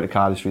he's more into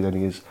cardistry than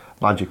he is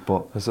magic.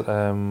 But Is it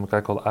a guy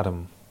called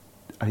Adam?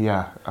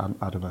 Yeah,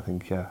 Adam, I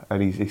think, yeah.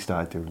 And he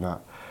started doing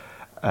that.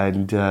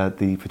 And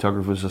the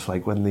photographer was just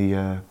like, when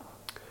the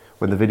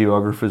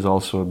videographer is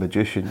also a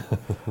magician.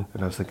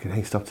 And I was thinking,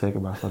 hey, stop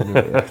taking my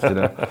thunder. You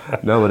know?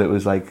 No, but it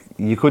was like,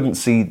 you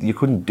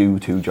couldn't do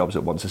two jobs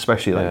at once,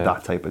 especially like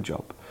that type of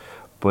job.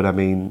 But I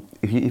mean,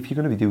 if you're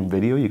going to be doing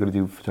video, you're going to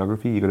do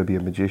photography, you're going to be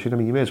a magician. I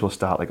mean, you may as well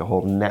start like a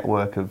whole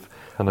network of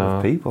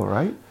people,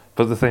 right?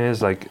 But the thing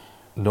is, like,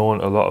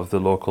 knowing a lot of the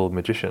local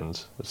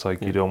magicians, it's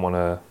like you don't want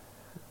to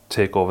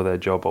take over their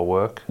job or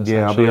work.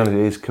 Yeah, I'll be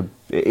honest,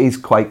 it is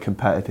quite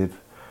competitive.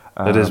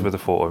 It is with the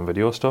photo and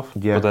video stuff.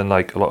 Yeah. But then,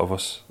 like, a lot of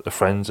us are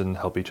friends and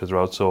help each other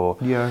out. So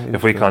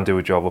if we can't do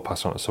a job, we'll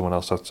pass it on to someone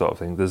else, that sort of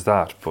thing. There's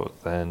that,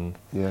 but then...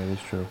 Yeah, it is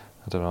true.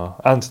 I don't know.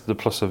 And the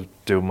plus of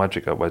doing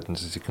magic at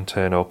weddings is you can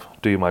turn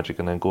up, do your magic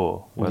and then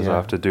go. Whereas I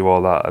have to do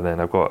all that and then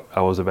I've got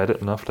hours of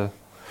editing after.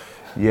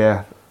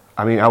 Yeah.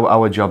 I mean,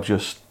 our job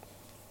just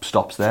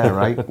stops there,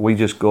 right? We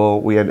just go,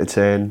 we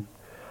entertain,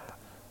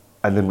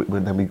 and then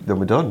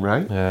we're done,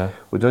 right? Yeah.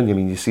 We're done. I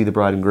mean, you see the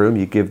bride and groom,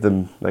 you give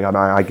them, like,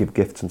 I give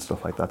gifts and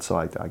stuff like that, so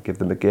I give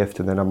them a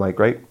gift, and then I'm like,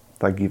 great,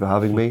 thank you for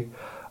having me.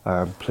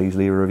 Please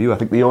leave a review. I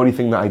think the only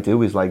thing that I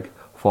do is, like,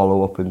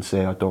 follow up and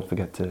say, oh, don't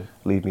forget to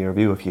leave me a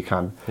review if you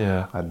can.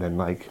 Yeah. And then,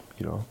 like,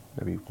 you know,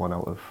 maybe 1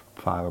 out of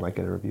 5 I might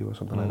get a review or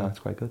something like that. It's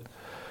quite good.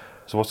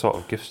 So what sort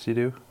of gifts do you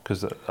do?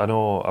 Because I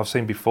know I've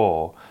seen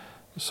before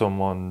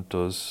someone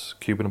does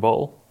cube in a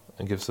bottle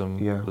and gives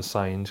them the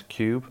signed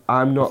cube.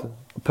 I'm not...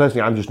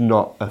 Personally, I'm just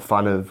not a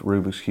fan of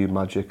Rubik's Cube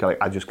magic.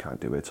 I just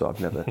can't do it, so I've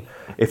never...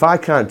 If I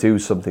can't do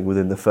something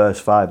within the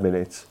first 5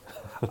 minutes,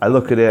 I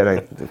look at it and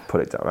I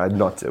put it down. I'm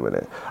not doing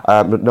it.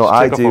 But no,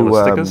 I do...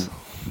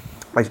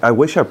 I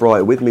wish I brought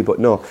it with me, but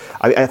no.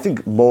 I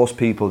think most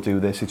people do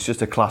this. It's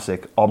just a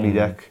classic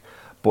Omnideck,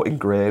 but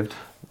engraved.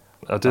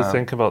 I did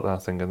think about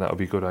that, thinking that would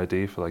be a good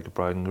idea for like a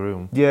bride and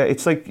groom. Yeah,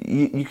 it's like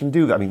you can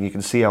do that. I mean, you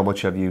can see how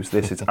much I've used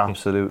this. It's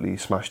absolutely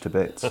smashed to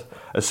bits.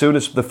 As soon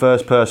as the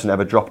first person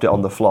ever dropped it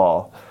on the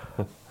floor,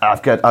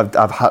 I've kept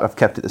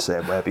it the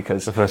same way,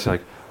 because the first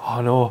like,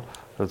 oh no,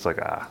 it's like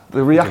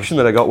The reaction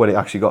that I got when it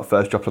actually got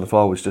first dropped on the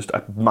floor was just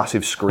a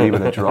massive scream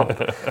and a drop.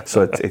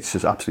 So it's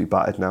just absolutely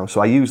battered now. So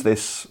I use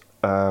this.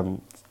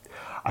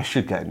 I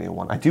should get a new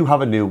one. I do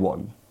have a new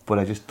one, but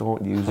I just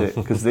don't use it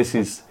because this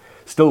is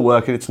still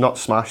working. It's not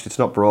smashed. It's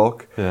not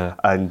broke. Yeah.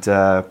 And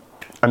I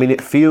mean,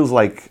 it feels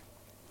like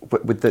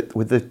with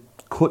the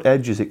cut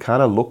edges, it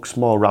kind of looks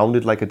more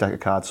rounded like a deck of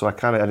cards. So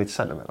and it's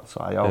sentimental.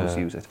 So I always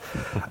use it.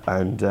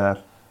 And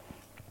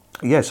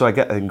so I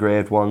get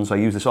engraved ones. I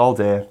use this all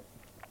day,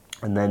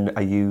 and then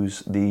I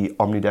use the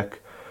Omnideck.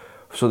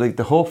 So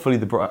hopefully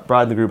the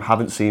bride and the groom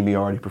haven't seen me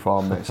already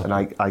perform this, and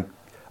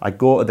I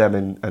go to them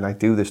and I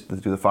do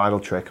the final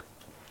trick.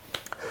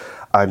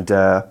 And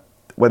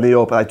when they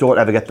open, I don't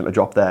ever get them to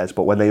drop theirs,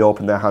 but when they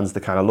open their hands, they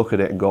kind of look at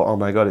it and go, oh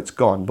my God, it's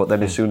gone. But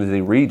then as soon as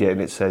they read it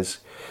and it says,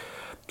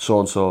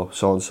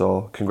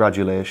 so-and-so,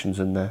 congratulations,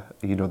 and the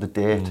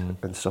date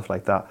and stuff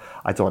like that,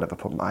 I don't ever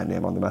put my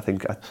name on them. I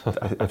think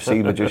I've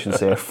seen magicians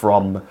say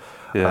from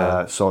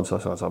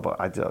so-and-so, but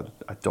I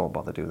don't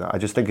bother doing that. I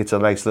just think it's a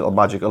nice little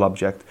magical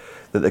object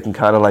that they can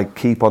kind of like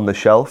keep on the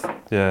shelf.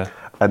 Yeah.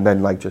 And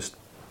then like just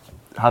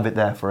have it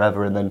there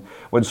forever, and then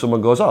when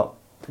someone goes, oh,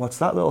 what's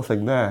that little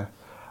thing there?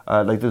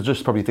 Like they'll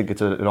just probably think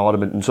it's an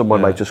ornament, and someone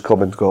might just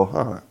come and go,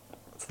 oh,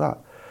 what's that?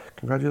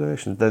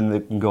 Congratulations. Then they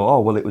can go, oh,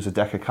 well, it was a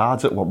deck of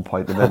cards at one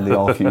point, and then they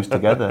all fuse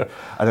together,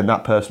 and then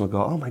that person will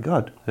go, oh my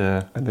God.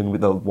 Yeah. And then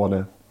they'll want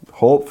to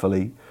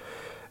hopefully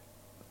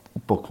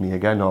book me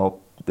again, or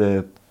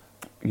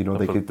you know,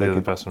 they For could, the they other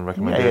could, person yeah,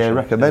 recommendation.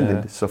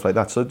 recommended Yeah. stuff like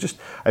that. So just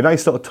a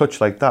nice little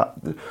touch like that.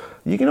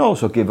 You can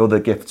also give other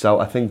gifts out.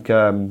 I think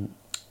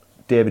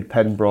David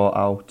Penn brought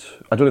out,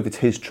 I don't know if it's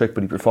his trick,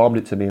 but he performed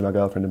it to me and my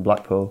girlfriend in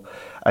Blackpool,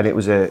 and it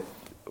was a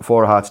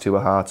 4 hearts, 2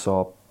 hearts,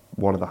 or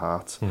one of the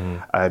hearts,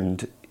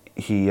 and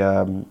he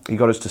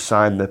got us to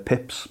sign the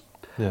pips,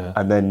 Yeah.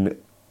 and then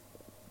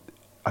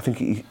I think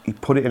he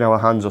put it in our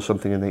hands or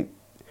something, and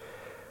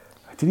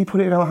did he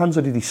put it in our hands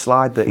or did he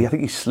slide I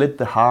think he slid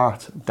the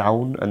heart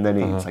down, and then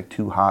it's like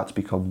 2 hearts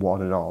become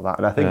 1 and all that.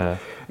 And I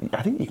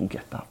think you can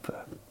get that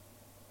for,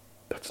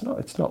 it's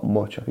not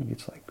much. I think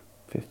it's like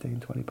 15,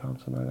 20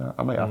 pounds, something like that.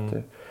 I might have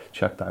to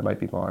check that. It might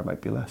be more, it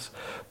might be less.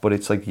 But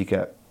it's like you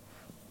get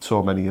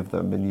so many of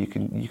them, and you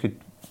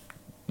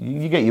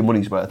get your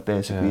money's worth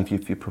basically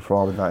if you're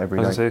performing that every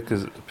night. I say,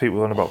 because people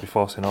were on about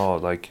before saying, oh,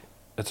 like,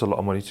 it's a lot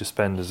of money to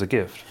spend as a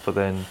gift, but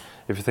then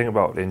if you think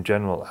about it in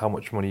general, how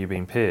much money you're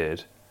being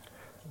paid,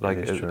 like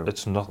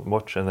it's not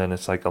much, and then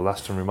it's like a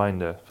lasting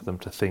reminder for them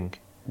to think.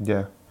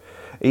 Yeah,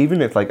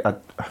 even if like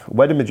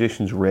wedding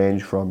magicians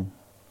range from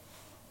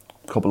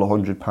a couple of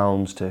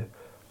 £100 to a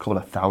couple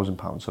of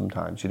 £1,000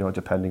 sometimes, you know,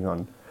 depending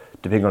on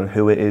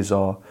who it is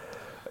or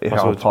Also,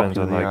 how it depends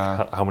popular on they like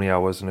are. how many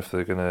hours, and if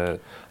they're gonna,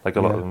 like,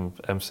 a lot of them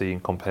MC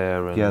and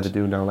compare. And Yeah, they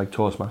do now, like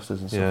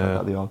Toastmasters and stuff Yeah. like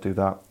that. They all do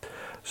that.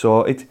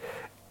 So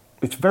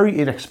it's very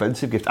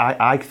inexpensive gift,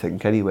 I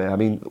think. Anyway, I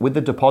mean, with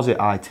the deposit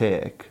I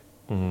take,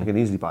 I can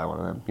easily buy one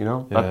of them. You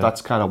know, Yeah.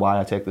 that's kind of why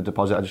I take the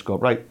deposit. I just go,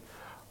 right,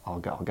 I'll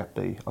get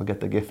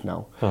the gift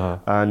now.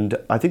 And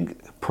I think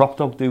Prop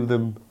Dog do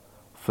them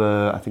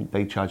for, I think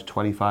they charge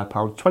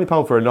 £25.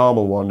 £20 for a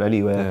normal one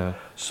anyway. Yeah.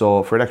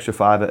 So for an extra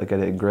 £5 to get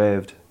it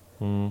engraved,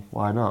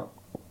 why not?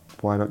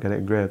 Why not get it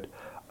engraved?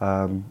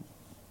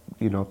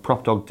 You know,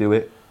 Prop Dog do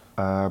it.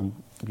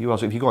 If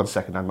you go on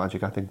Secondhand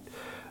Magic, I think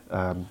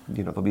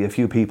you know, there'll be a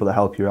few people that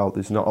help you out.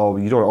 There's not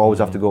always, you don't always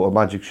have to go to a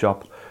magic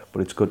shop,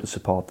 but it's good to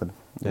support them.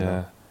 you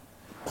know.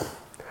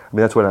 I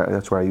mean, that's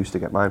where I used to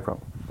get mine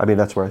from. I mean,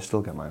 that's where I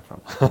still get mine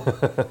from.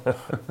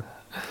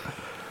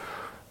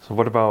 So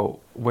what about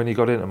when you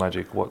got into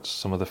magic? What's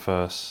some of the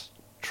first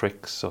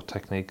tricks or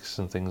techniques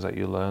and things that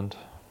you learned?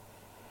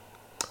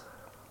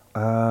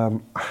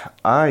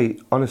 I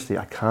honestly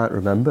can't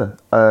remember.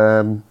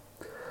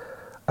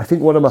 I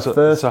think one of my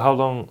first. So how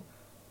long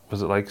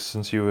was it, like,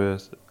 since you were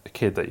a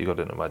kid that you got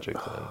into magic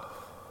then?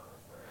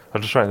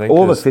 I'm just trying to think.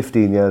 Over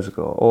 15 years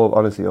ago.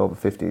 Honestly, over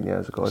 15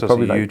 years ago. So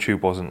probably like,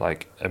 YouTube wasn't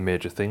like a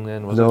major thing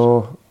then, was it?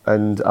 no,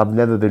 and I've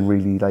never been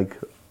really like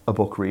a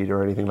book reader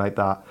or anything like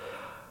that.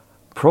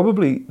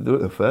 Probably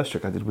the first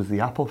trick I did was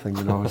the Apple thing,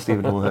 you know,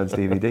 Stephen Mulhern's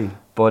DVD.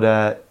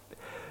 But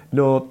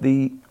no,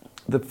 the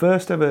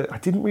first ever, I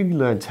didn't really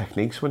learn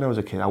techniques when I was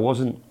a kid. I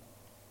wasn't,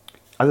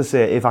 as I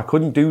say, if I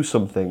couldn't do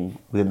something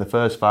within the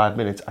first 5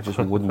 minutes, I just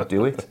wouldn't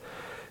do it.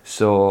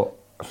 So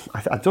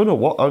I don't know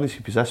what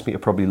honestly possessed me to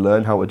probably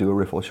learn how to do a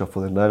riffle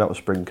shuffle and learn how to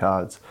spring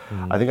cards.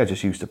 I think I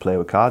just used to play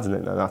with cards in it,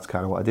 and that's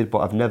kind of what I did. But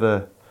I've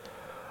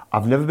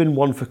never been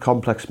one for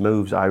complex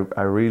moves. I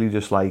really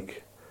just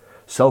like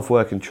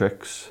self-working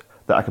tricks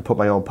that I can put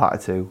my own patter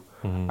to.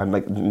 And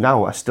like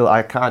now, I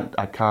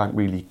can't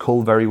really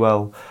cull very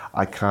well.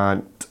 I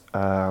can't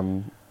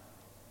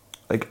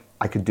like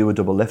I can do a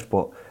double lift,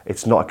 but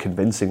it's not a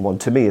convincing one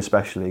to me,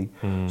 especially.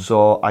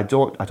 So I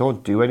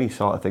don't do any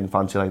sort of thing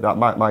fancy like that.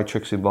 My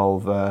tricks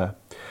involve I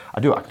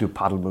can do a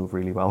paddle move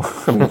really well.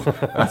 I mean,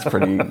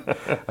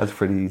 that's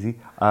pretty easy.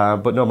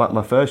 But no,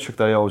 my first trick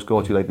that I always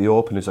go to, like the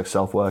open, is like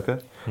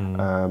self-worker.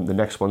 The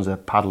next one's a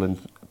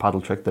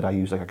paddle trick that I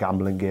use like a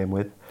gambling game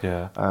with.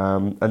 Yeah.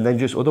 And then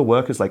just other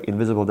workers like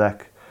Invisible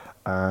Deck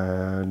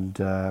and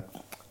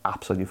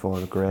apps on your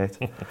phone are great.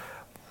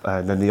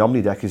 And then the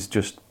Omni Deck is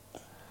just,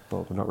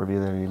 well, we're not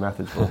revealing any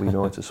methods, but we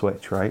know it's a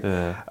switch, right?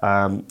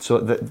 Yeah. So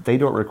they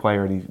don't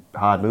require any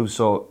hard moves.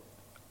 So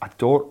I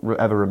don't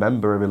ever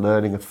remember ever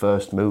learning a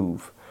first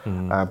move.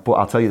 But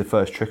I'll tell you the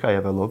first trick I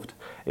ever loved.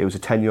 It was a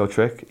 10-year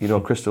trick. You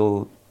know,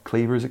 Crystal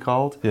Cleaver, is it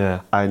called?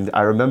 Yeah. And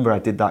I remember I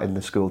did that in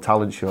the school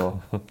talent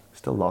show.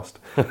 Still lost.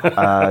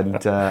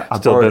 And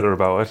Still bitter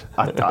about it.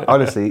 I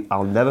honestly,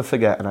 I'll never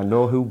forget. And I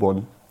know who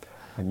won.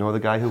 I know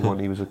the guy who won.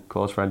 He was a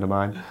close friend of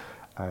mine.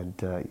 And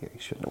yeah, he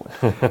shouldn't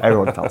have won.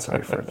 Everyone felt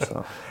sorry for him.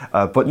 So,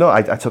 but no,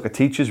 I took a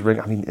teacher's ring.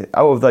 I mean,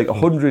 out of like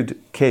 100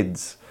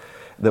 kids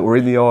that were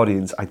in the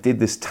audience, I did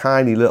this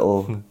tiny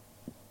little,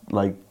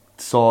 like,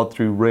 sawed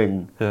through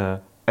ring. Yeah.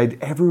 And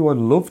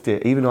everyone loved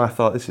it, even though I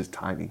thought, this is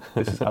tiny.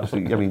 This is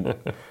absolutely, I mean,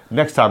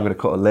 next time I'm going to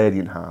cut a lady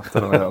in half. I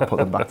don't know how to put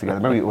them back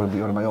together. Maybe it would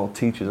be one of my old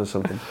teachers or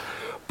something.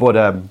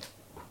 But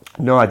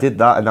no, I did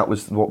that, and that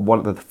was one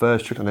of the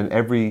first tricks. And then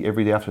every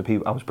day after,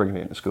 I was bringing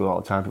it into school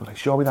all the time. People were like,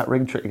 show me that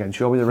ring trick again,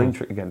 show me the ring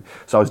trick again.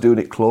 So I was doing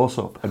it close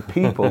up, and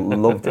people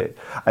loved it.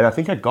 And I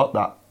think I got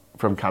that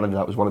from Canada.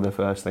 That was one of the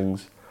first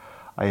things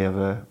I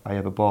ever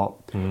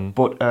bought.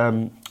 But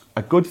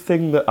a good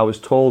thing that I was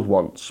told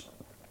once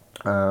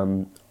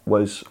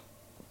was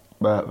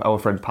our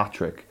friend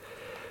Patrick.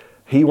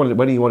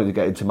 When he wanted to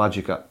get into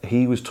magic,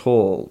 he was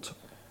told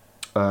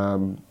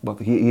well,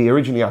 he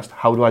originally asked,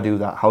 how do I do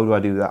that? How do I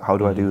do that? How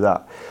do I do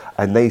that?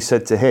 And they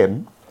said to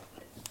him,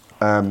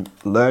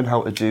 learn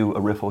how to do a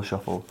riffle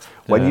shuffle.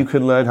 When you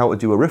can learn how to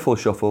do a riffle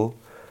shuffle,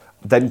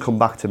 then come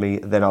back to me,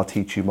 then I'll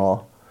teach you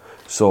more.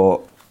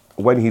 So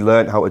when he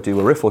learned how to do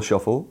a riffle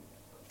shuffle,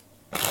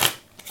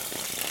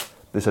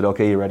 they said,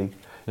 okay, you're ready.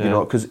 You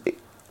know, because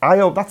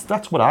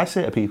that's what I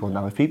say to people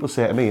now. If people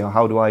say to me, oh,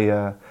 how do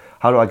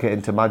I get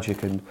into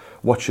magic and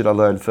what should I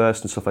learn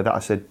first and stuff like that, I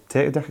said,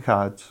 take a deck of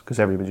cards, because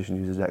every magician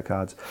uses a deck of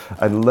cards,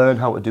 and learn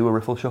how to do a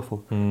riffle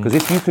shuffle. Because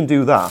if you can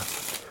do that,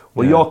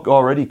 well, you're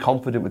already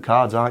confident with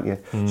cards, aren't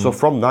you? So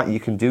from that, you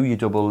can do your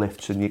double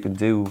lifts and you can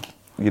do,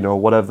 you know,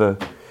 whatever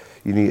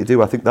you need to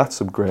do. I think that's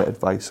some great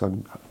advice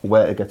on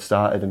where to get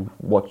started and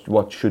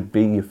what should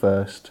be your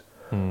first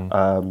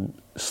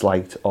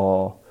sleight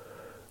or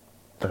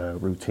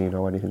routine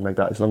or anything like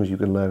that. As long as you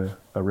can learn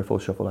a riffle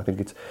shuffle, I think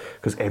it's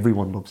because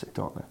everyone loves it,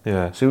 don't they?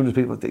 Yeah. As soon as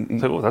people,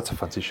 So, oh, that's a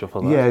fancy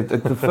shuffle. yeah,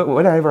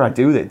 whenever I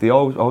do it, they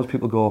always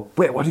people go,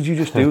 wait, what did you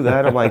just do there?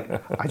 And I'm like,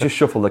 I just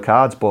shuffle the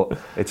cards, but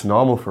it's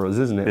normal for us,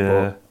 isn't it?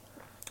 Yeah.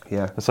 But,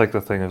 yeah. It's like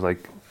the thing of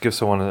like, give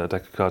someone a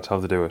deck of cards,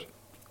 how to do it.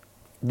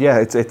 Yeah,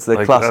 it's the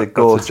Like, classic that's a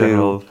go-to.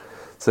 general-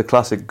 It's a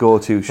classic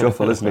go-to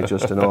shuffle, isn't it?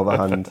 Just an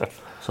overhand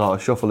sort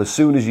of shuffle. As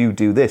soon as you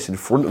do this in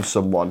front of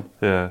someone,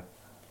 Yeah.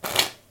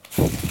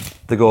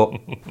 they go,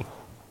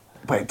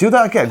 wait, do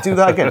that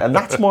again. And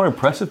that's more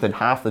impressive than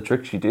half the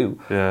tricks you do,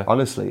 Yeah.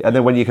 honestly. And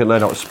then when you can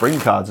learn how to spring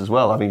cards as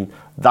well, I mean,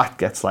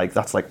 that's like,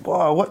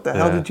 whoa, what the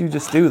hell Yeah. did you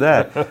just do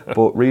there?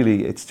 But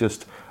really, it's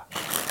just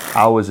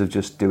hours of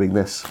just doing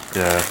this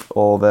Yeah.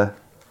 all the...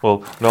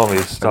 Well, normally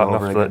it's starting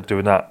over off again.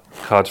 doing that,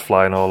 cards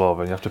flying all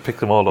over, and you have to pick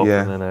them all up.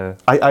 Yeah. And then,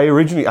 I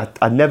originally,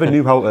 I never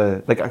knew how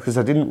to, like, because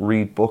I didn't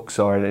read books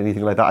or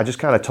anything like that. I just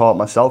kind of taught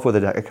myself with a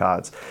deck of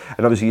cards.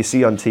 And obviously you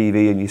see on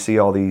TV and you see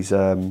all these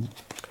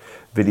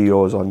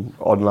videos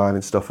online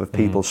and stuff of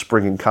people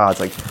springing cards,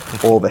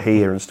 like, over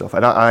here and stuff.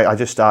 And I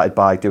just started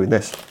by doing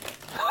this.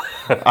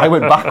 I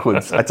went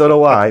backwards. I don't know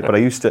why, but I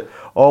used to,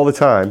 all the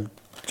time,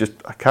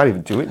 I can't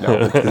even do it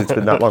now because it's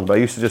been that long, but I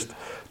used to just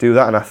do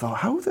that and I thought,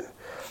 how do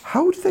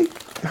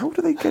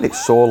they get it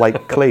so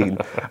like clean?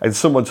 And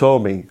someone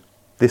told me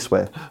this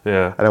way,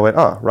 yeah. and I went,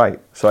 oh right.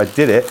 So I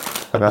did it,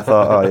 and I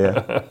thought, oh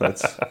yeah,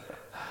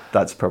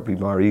 that's probably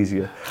more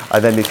easier.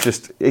 And then it's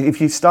just if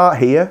you start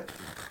here,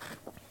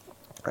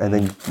 and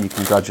then you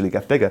can gradually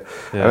get bigger.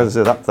 Yeah. And as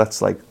I say,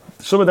 that's like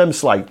some of them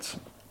sleights.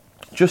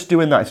 Just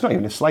doing that, it's not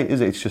even a sleight,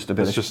 is it? It's just a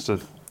bit. It's just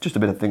a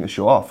bit of thing to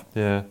show off.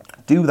 Yeah.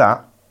 Do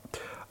that,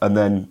 and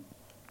then.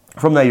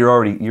 From there, you're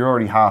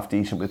already half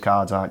decent with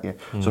cards, aren't you?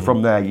 So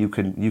from there, you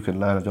can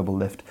learn a double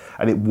lift,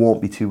 and it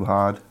won't be too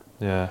hard.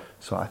 Yeah.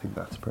 So I think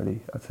that's pretty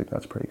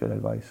good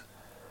advice.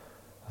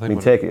 I I mean,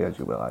 when- take it as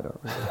you will. I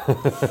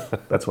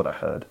don't. That's what I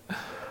heard,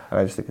 and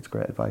I just think it's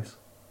great advice.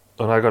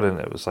 When I got in,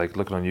 it was like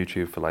looking on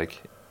YouTube for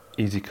like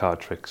easy card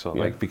tricks or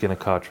Yeah. like beginner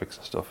card tricks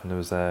and stuff, and there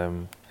was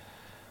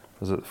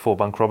it 4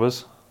 bank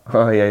robbers?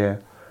 Oh yeah.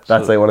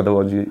 That's So- like one of the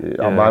ones you.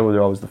 Yeah. On mine were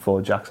always the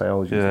 4 jacks. I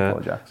always use the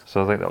 4 jacks.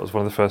 So I think that was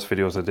one of the first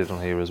videos I did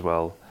on here as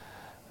well.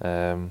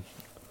 And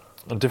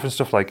different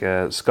stuff like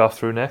scarf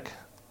through neck.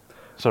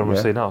 So I remember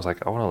Yeah. seeing that, I was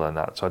like, I want to learn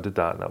that. So I did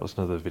that, and that was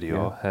another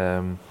video.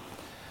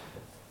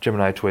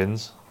 Gemini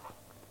twins.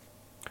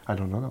 I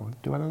don't know that one.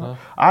 Do I know that? No.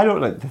 I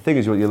don't know. The thing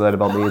is, what you learn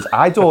about me is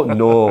I don't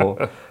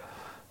know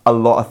a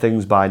lot of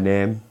things by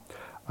name.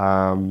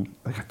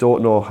 Like I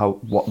don't know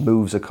what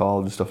moves are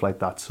called and stuff like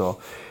that. So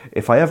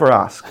if I ever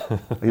ask,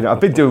 I've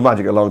been doing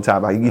magic a long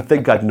time. You'd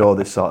think I'd know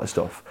this sort of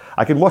stuff.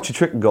 I can watch a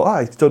trick and go,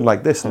 it's done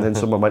like this, and then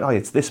someone might,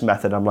 it's this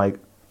method. I'm like,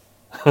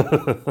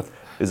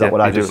 is that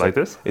what I you do just it like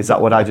said? this? Is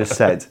that what I just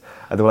said?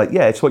 And they were like,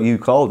 yeah, it's what you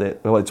called it.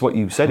 Well, it's what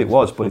you said it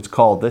was, but it's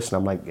called this. And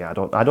I'm like, yeah,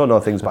 I don't know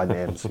things by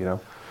names,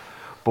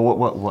 But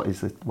what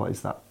is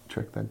that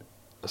trick then?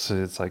 So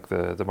it's like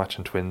the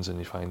matching twins, and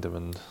you find them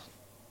and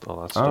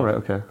all that stuff. Oh, right,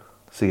 okay.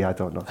 See, I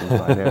don't know things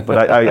by name,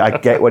 but I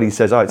get what he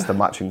says. Oh, it's the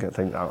matching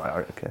thing. Oh,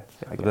 right, okay.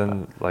 Yeah, I But get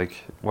then, like,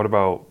 what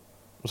about?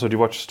 So do you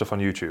watch stuff on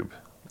YouTube?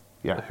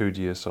 Yeah. Who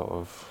do you sort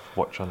of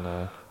watch on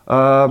there?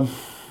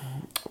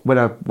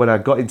 When I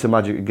got into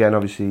magic again,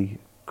 obviously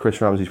Chris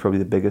Ramsey's probably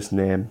the biggest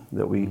name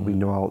that we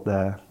know out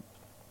there.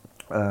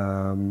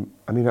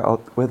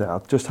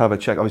 I'll just have a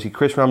check. Obviously,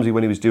 Chris Ramsey,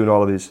 when he was doing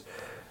all of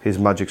his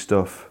magic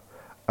stuff,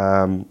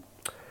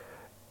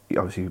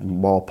 obviously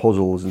more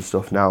puzzles and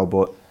stuff now,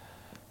 but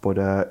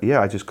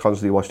I just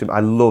constantly watched him. I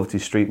loved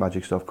his street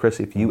magic stuff. Chris,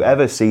 if you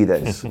ever see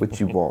this, which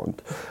you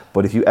won't,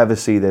 but if you ever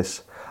see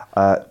this,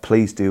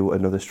 please do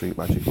another street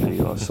magic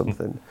video or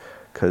something,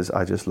 because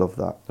I just love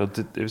that. So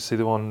did you see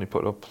the one he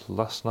put up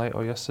last night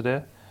or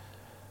yesterday?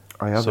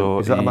 I haven't. So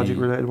Is that a he- magic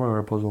related one or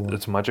a puzzle one?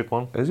 It's a magic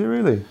one. Is it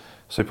really?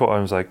 So he put on,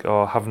 he was like,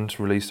 I haven't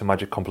released a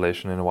magic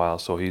compilation in a while,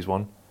 so he's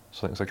one. So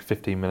I think it's like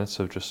 15 minutes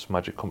of just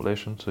magic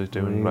compilation. So he's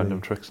doing Really? random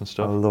tricks and I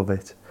stuff. love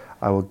it.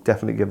 I will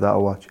definitely give that a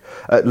watch.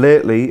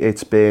 Lately,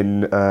 it's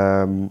been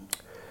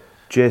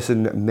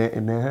Jason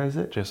Maher, is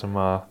it? Jason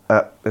Ma.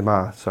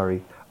 Maher,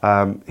 sorry.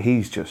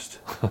 He's just,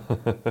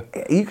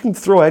 you can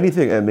throw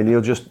anything at him and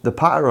he'll just, the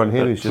patter on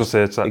him is just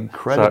it's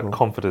incredible. It's that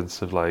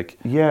confidence of like,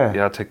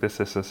 yeah, take this,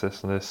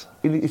 and this.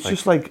 It's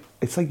just like,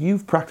 it's like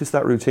you've practiced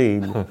that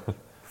routine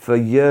for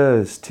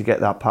years to get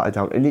that patter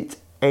down, and it's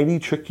any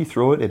trick you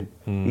throw at him.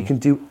 He can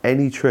do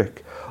any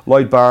trick.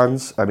 Lloyd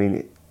Barnes, I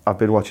mean, I've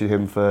been watching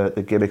him for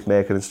the gimmick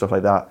making and stuff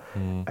like that,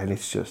 and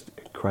it's just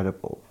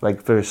incredible.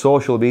 Like for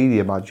social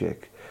media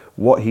magic,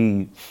 what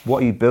he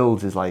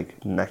builds is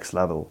like next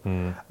level.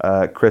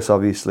 Chris,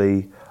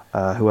 obviously.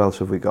 Who else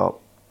have we got?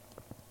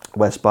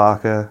 Wes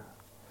Barker.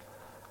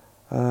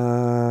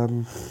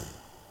 And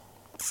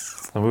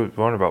we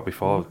were on about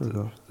before.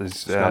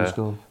 Scam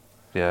School.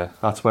 Yeah,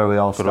 That's where we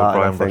all good old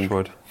started. Brian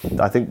Brushwood.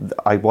 I think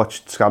I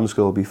watched Scam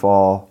School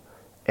before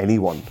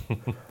anyone,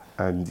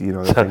 and you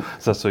know, I think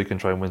So that's so you can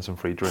try and win some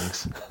free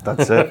drinks.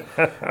 that's it.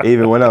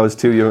 Even when I was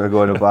too young to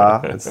go in a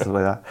bar and stuff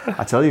like that.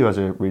 I tell you, he has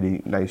a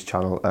really nice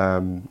channel.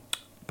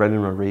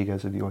 Brendan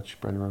Rodriguez. Have you watched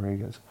Brendan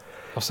Rodriguez?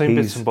 I've seen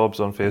bits He's- and bobs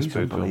on he's Facebook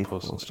and unbelievable.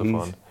 posting stuff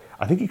He's- on.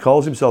 I think he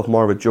calls himself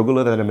more of a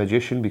juggler than a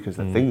magician because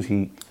the things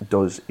he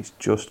does is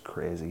just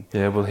crazy.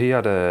 Yeah, well, he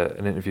had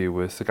an interview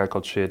with a guy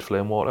called Shade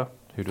Flamewater,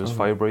 who does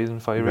fire breathing,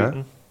 fire Yeah.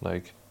 eating.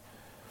 Like,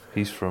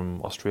 he's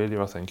from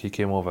Australia, I think. He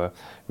came over.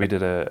 We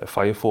did a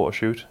fire photo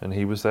shoot, and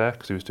he was there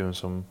because he was doing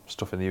some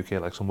stuff in the UK,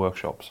 like some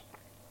workshops.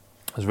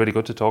 It was really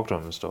good to talk to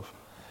him and stuff.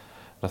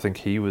 And I think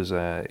he was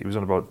on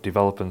about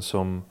developing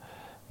some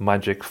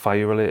magic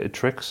fire-related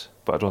tricks,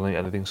 but I don't think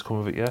anything's come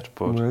of it yet.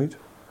 But Right.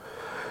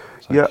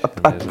 it's like Yeah,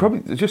 I amazing.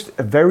 probably just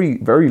very,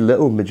 very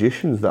little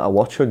magicians that I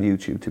watch on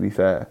YouTube. To be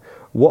fair,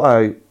 what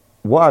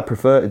I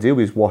prefer to do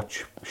is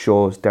watch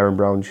shows, Darren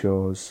Brown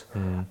shows,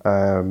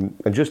 and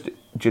just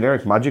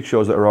generic magic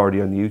shows that are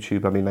already on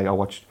YouTube. I mean, like I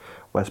watched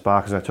Wes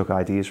Barker's and I took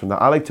ideas from that.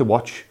 I like to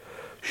watch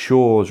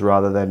shows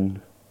rather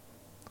than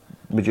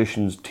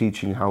magicians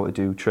teaching how to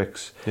do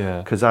tricks.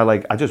 Yeah. Because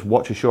I just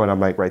watch a show and I'm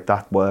like, right,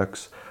 that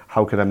works.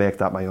 How can I make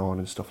that my own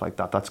and stuff like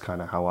that? That's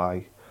kind of how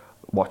I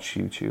watch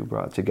YouTube,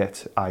 right, to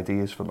get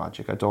ideas for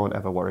magic. I don't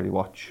ever really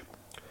watch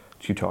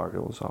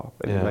tutorials or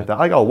anything Yeah. like that.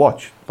 I'll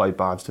watch Lloyd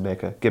Barnes to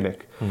make a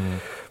gimmick.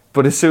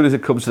 But as soon as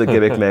it comes to the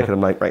gimmick making,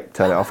 I'm like, right,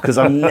 turn it off. Because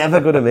I'm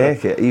never going to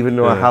make it, even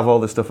though I have all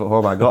the stuff at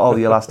home. I got all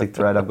the elastic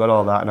thread, I've got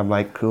all that, and I'm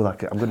like, cool, I'm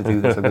going to do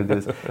this, I'm going to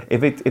do this.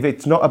 If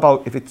it's not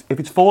about, if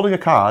it's folding a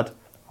card,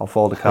 I'll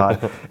fold a card.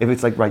 If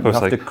it's like, right, you It's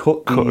have like to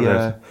cut cutting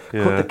the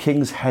it. cut the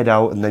king's head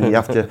out, and then you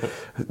have to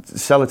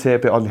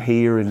sellotape it on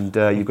here, and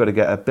you've got to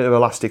get a bit of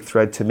elastic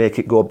thread to make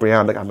it go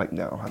beyond. I'm like,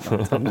 no,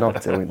 I'm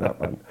not doing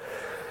that, man.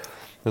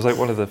 It was like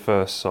one of the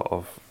first sort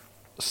of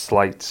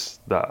sleights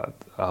that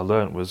I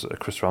learnt was a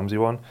Chris Ramsey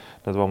one.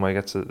 Another one where he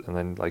gets it and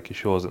then like he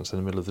shows it, it's in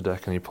the middle of the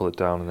deck and you pull it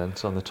down and then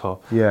it's on the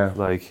top. Yeah.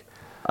 Like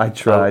I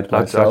tried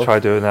myself. I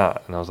tried doing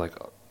that and I was like,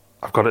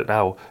 I've got it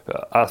now.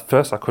 At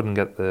first I couldn't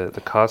get the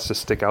cards to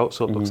stick out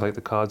so it looks like the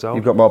card's out.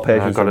 You've got more And I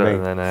patience got than it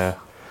me. and then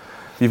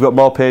You've got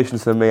more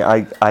patience than me.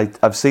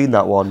 I've seen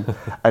that one,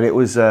 and it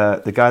was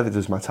the guy that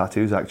does my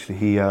tattoos. Actually,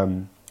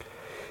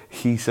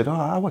 he said, "Oh,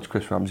 I watch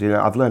Chris Ramsey. And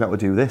I've learned how to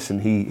do this,"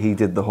 and he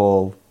did the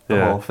whole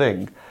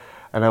thing.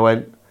 And I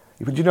went,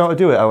 "Do you know how to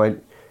do it?" I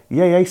went,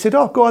 "Yeah." He said,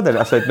 "Oh, go on then."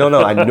 I said, "No,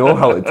 I know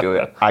how to do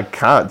it. I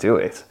can't do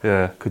it.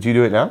 yeah, Could you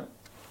do it now?"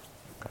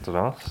 I don't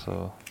know.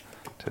 So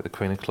take the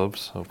Queen of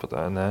Clubs. I'll put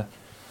that in there.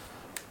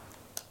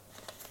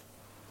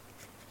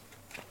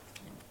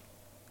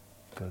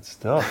 Good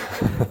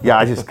stuff. Yeah,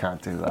 I just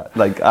can't do that.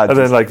 And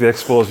then like the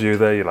exposed view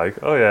there, you're like,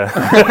 oh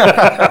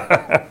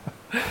yeah.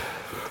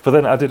 But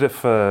then I did it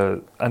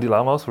for Andy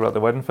Lamos. We were at the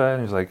wedding fair,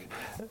 and he was like,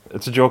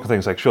 it's a joking thing.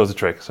 It's like, show us a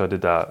trick. So I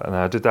did that, and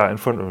I did that in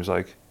front of him. He was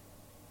like,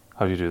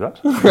 how do you do that?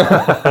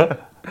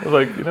 I was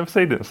like, you never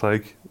seen it. It's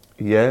like,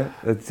 yeah,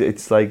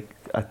 it's like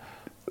I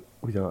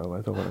don't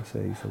want to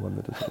say he's the one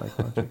that doesn't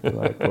like magic,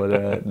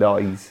 but no,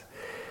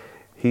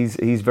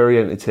 he's very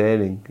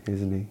entertaining,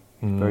 isn't he?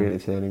 Very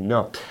entertaining.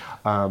 No,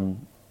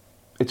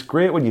 it's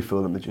great when you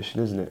fool a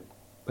magician, isn't it?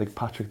 Like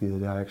Patrick the other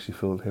day, I actually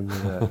fooled him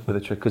with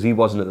a trick because he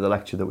wasn't at the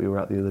lecture that we were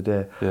at the other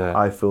day. Yeah.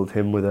 I fooled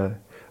him with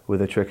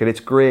a trick, and it's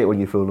great when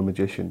you fool a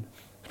magician,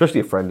 especially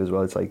a friend as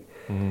well. It's like,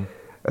 and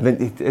then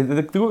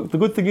the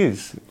good thing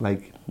is,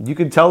 like, you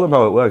can tell them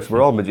how it works.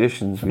 We're all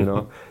magicians, you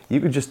know. You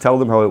can just tell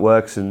them how it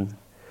works, and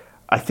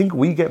I think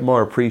we get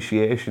more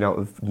appreciation out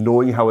of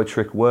knowing how a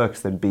trick works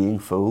than being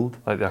fooled.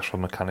 like the actual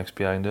mechanics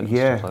behind it and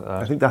Yeah, stuff like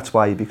that. I think that's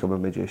why you become a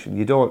magician.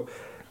 You don't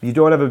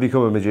ever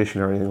become a magician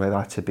or anything like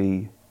that to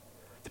be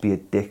a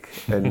dick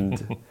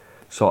and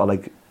sort of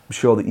like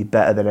show that you're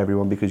better than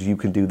everyone because you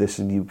can do this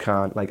and you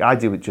can't. Like, I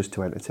do it just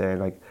to entertain.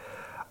 Like,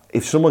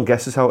 if someone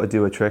guesses how to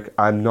do a trick,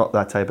 I'm not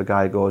that type of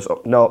guy who goes,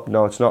 oh, no,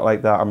 it's not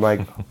like that. I'm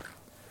like,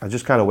 I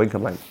just kind of wink.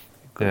 I'm like,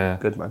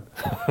 good man.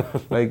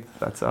 Like,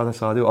 that's all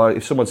I do. Or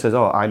if someone says,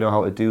 oh, I know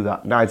how to do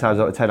that, 9 times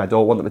out of 10, I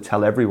don't want them to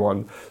tell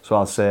everyone. So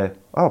I'll say,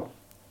 oh,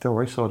 don't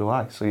worry, so do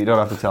I. So you don't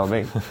have to tell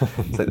me.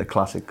 It's like the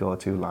classic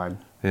go-to line.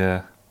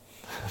 Yeah.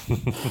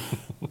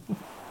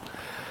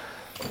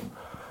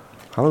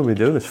 How long are we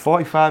doing this?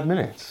 45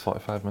 minutes.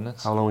 45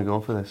 minutes. How long are we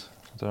going for this?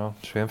 I don't know.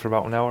 Should we aim for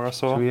about an hour or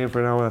so? Should we aim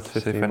for an hour? See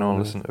if anyone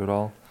listen to it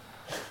all.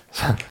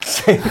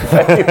 See if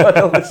anyone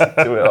will listen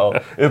to it all.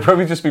 It'll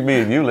probably just be me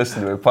and you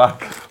listening to it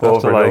back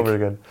over and over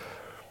again.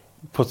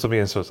 Put something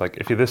in, so it's like,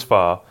 if you're this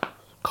far,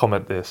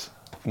 comment this.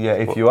 Yeah,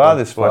 if you are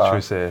this far, what should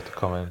we say to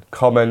comment?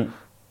 Comment.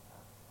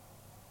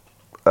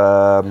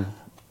 What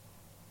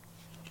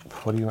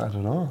do you? I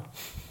don't know.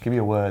 Give me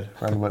a word.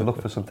 Random word.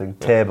 Look for something.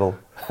 Table.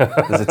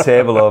 There's a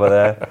table over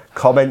there.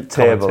 Comment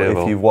table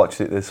if you've watched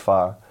it this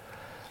far.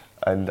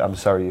 And I'm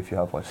sorry if you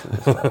have watched it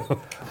this far.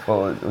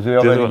 Well, do you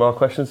have any more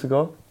questions to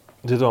go?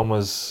 The other one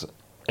was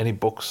any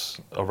books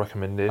or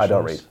recommendations? I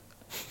don't read.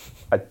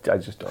 I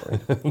just don't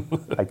read.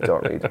 I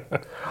don't read.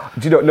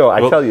 Do you know? No,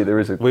 I tell you, there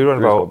is a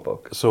one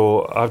book.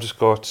 So I've just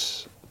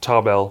got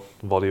Tarbell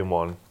Volume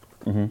 1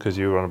 because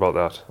you were on about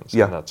that.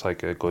 Yeah, that's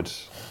like a good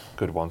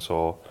one.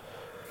 So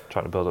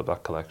trying to build up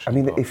that collection. I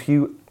mean, if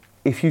you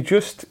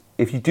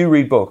do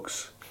read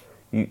books,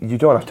 you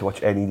don't have to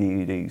watch any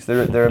DVDs.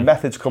 There are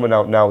methods coming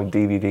out now in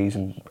DVDs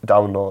and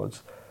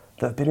downloads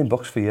that have been in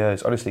books for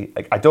years. Honestly,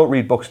 I don't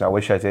read books now. I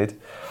wish I did.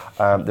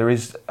 There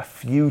is a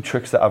few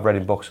tricks that I've read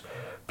in books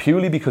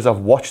purely because I've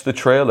watched the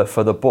trailer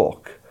for the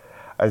book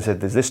and said,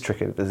 there's this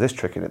trick in it, there's this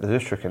trick in it,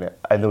 there's this trick in it.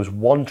 And there was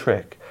one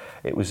trick.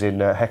 It was in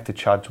Hector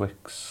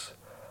Chadwick's,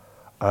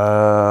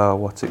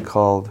 what's it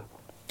called?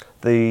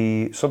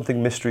 The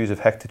Something Mysteries of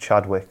Hector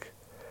Chadwick.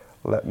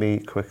 Let me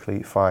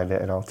quickly find it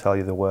and I'll tell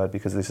you the word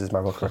because this is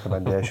my book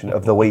recommendation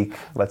of the week.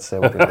 Let's say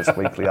we'll do this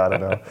weekly, I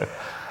don't know.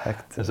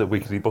 Is it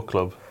weekly book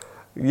club?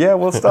 Yeah,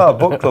 we'll start a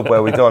book club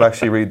where we don't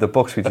actually read the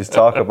books, we just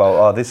talk about,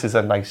 oh, this is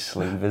a nice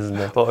sleeve, isn't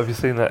it? Well, have you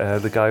seen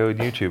that the guy on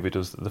YouTube who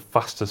does the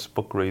fastest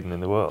book reading in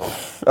the world?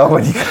 Oh,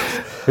 when you...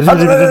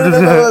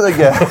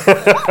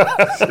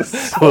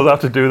 We'll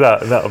have to do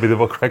that, and that'll be the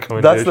book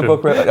recommendation. That's the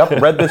book.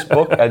 I've read this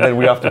book, and then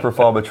we have to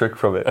perform a trick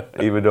from it,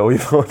 even though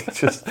we've only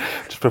just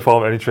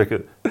perform any trick.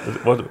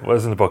 What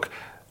is in the book?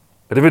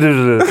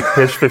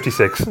 Page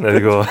 56. There you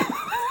go.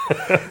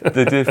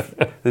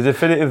 The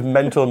definitive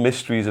mental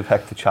mysteries of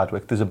Hector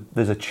Chadwick.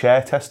 There's a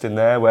chair test in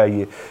there where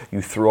you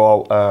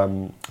throw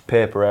out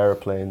paper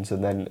aeroplanes,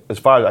 and then, as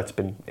far as it's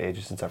been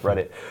ages since I've read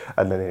it,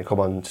 and then they come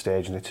on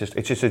stage and it's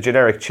just a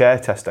generic chair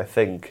test, I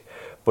think.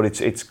 But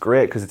it's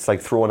great because it's like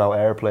throwing out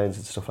airplanes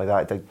and stuff like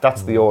that.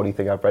 That's the only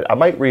thing I've read. I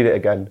might read it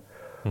again.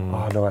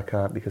 Oh no, I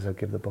can't because I'll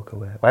give the book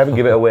away. I haven't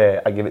given it away.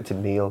 I give it to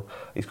Neil.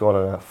 He's going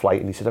on a flight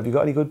and he said, "Have you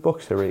got any good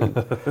books to read?" And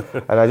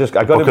I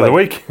got book of the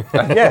week.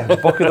 Yeah,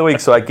 book of the week.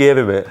 So I gave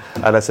him it,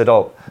 and I said,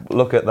 "Oh,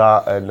 look at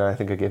that." And I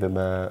think I gave him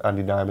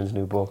Andy Nyman's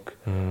new book.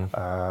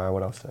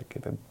 What else did I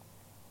give him?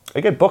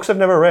 Again, books I've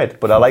never read,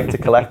 but I like to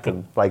collect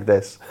them like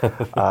this.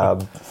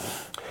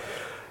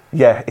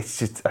 Yeah, it's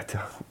just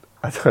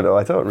I don't know.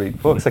 I don't read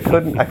books. I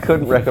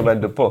couldn't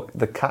recommend a book.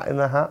 The Cat in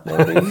the Hat,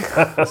 maybe,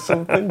 or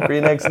something.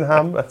 Green Eggs and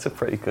Ham. That's a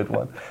pretty good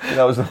one.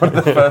 That was one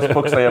of the first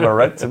books I ever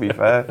read, to be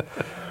fair.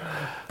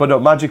 But no,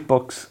 magic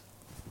books.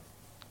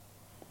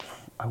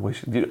 I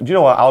wish. Do you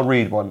know what? I'll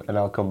read one and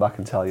I'll come back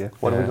and tell you.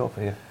 What do we got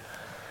for you?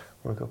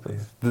 What do we got for you?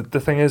 The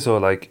thing is, though,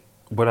 like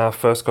when I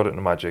first got into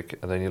magic,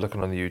 and then you're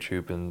looking on the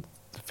YouTube and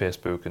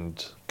Facebook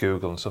and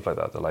Google and stuff like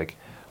that. They're like,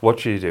 what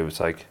should you do? It's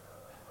like,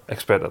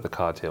 expert at the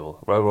card table.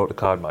 I wrote the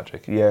card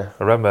magic. Yeah.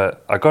 I remember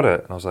I got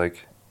it and I was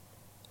like,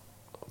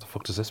 what the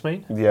fuck does this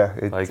mean? Yeah.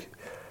 Like,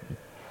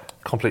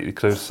 completely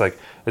clueless. Like,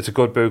 it's a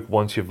good book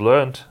once you've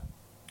learned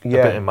a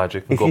bit in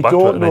magic and go back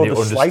to it and then you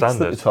understand it. If you don't know the sleights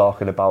that you're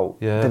talking about,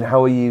 then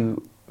how are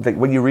you, like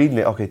when you're reading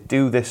it, okay,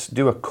 do this,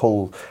 do a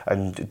cull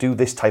and do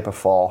this type of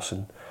force.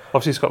 And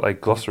obviously it's got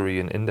like glossary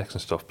and index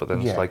and stuff, but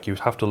then it's like you'd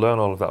have to learn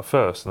all of that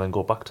first and then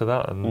go back to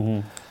that.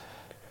 And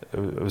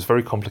it was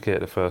very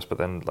complicated at first, but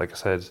then, like I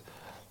said,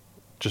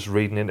 just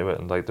reading into it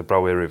and like the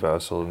Brouwer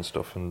reversal and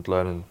stuff and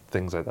learning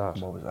things like that.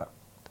 What was that?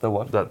 The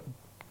what?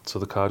 So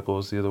the card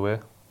goes the other way.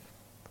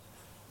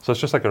 So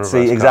it's just like a reverse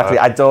See, exactly.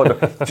 card. I don't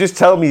know. Just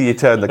tell me you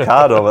turn the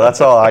card over.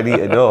 That's all I need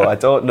to know. I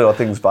don't know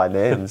things by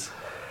names.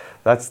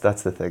 That's the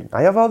thing.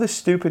 I have all this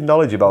stupid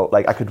knowledge about,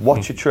 like, I could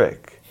watch a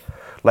trick.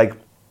 Like,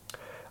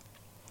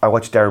 I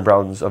watched Darren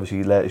Brown's,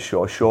 obviously, latest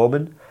show,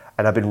 Showman,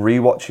 and I've been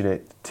rewatching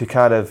it to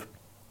kind of,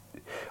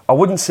 I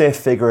wouldn't say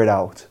figure it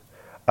out.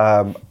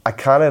 I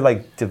kind of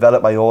like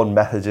develop my own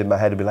methods in my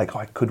head and be like, oh,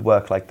 it could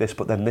work like this,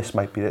 but then this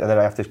might be it, and then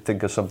I have to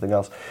think of something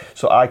else.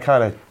 So I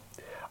kind of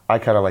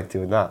like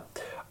doing that.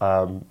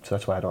 So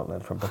that's why I don't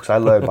learn from books. I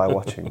learn by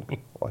watching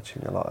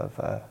a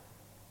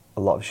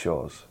lot of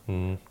shows.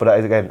 But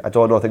again, I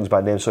don't know things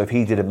by name. So if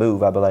he did a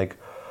move, I'd be like,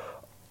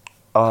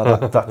 oh,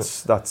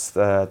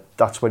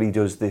 that's when he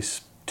does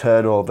this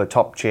turnover,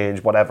 top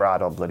change, whatever. I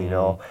don't bloody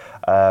know.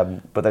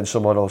 But then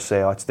someone will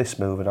say, oh, it's this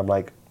move, and I'm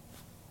like,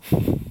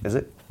 is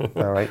it?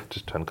 All right.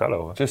 Just turn a card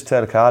over. Just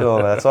turn a card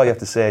over. That's all you have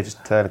to say.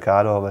 Just turn a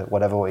card over,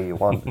 whatever way you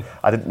want.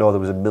 I didn't know there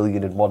was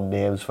 1,000,001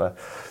 names for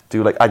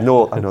I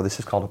know this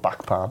is called a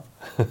back palm.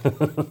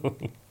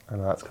 I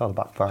know that's called a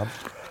back palm.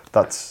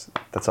 That's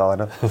all I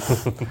know.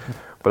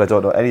 But I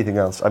don't know anything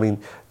else. I mean,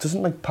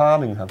 doesn't like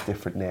palming have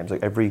different names?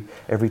 Like every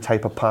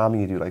type of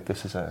palming you do, like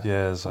this is a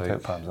it's what like type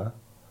of palms, huh?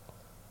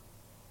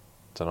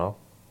 Don't know.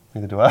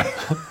 Neither do I.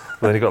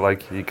 Then you got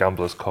like your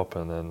gambler's cup,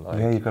 and then like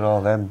you've got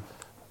all them.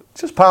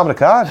 Just palm the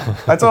card.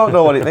 I don't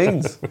know what it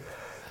means.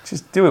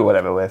 Just do it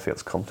whatever way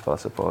feels comfortable, I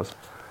suppose.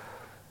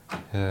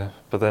 Yeah,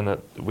 but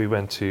then we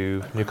went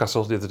to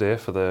Newcastle the other day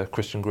for the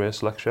Christian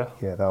Grace lecture.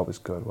 Yeah, that was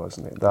good,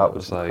 wasn't it? That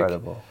was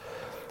incredible.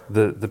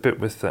 The bit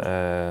with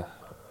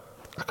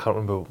I can't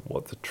remember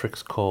what the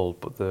trick's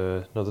called, but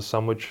the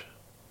sandwich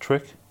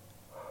trick.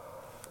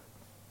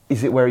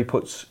 Is it where he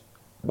puts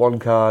one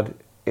card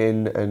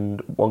in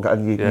and one card,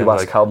 and you ask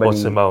like, how many?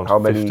 What's the amount? How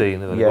many?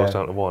 15, and then it goes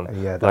down to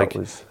 1. Yeah, that like,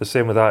 was the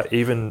same with that.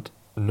 Even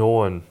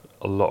knowing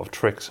a lot of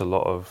tricks, a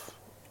lot of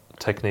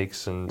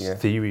techniques and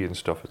theory and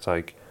stuff, it's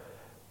like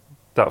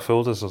that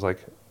fooled us. I was like,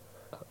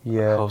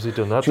 how's he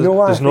done that? Do you know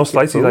why There's no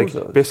slides. He like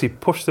us? basically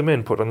pushed them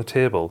in, put it on the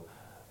table,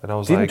 and I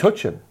was didn't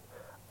touch him.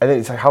 And then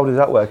it's like, how does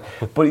that work?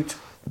 But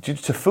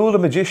to fool a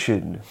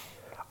magician,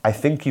 I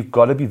think you've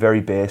got to be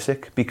very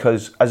basic,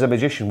 because as a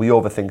magician, we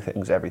overthink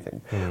things,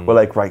 everything. We're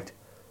like, right,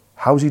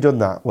 how's he done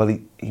that? Well,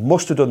 he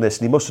must have done this,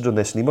 and he must have done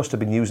this, and he must have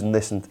been using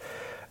this, and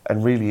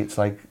really, it's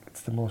like,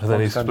 it's the most. And then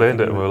he explained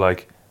it, and we were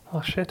like,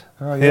 oh shit.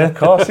 Oh yeah, of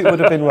course it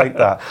would have been like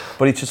that.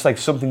 But it's just like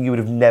something you would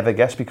have never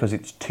guessed because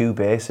it's too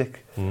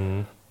basic. Do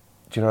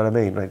you know what I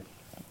mean? Like,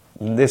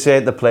 this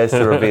ain't the place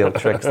to reveal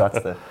tricks.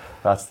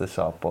 That's the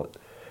sort.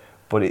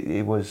 But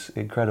it was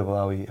incredible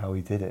how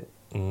he did it.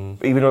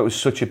 Even though it was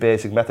such a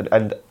basic method.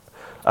 And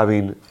I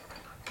mean,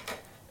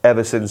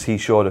 ever since he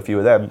showed a few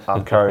of them,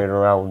 I'm carrying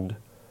around,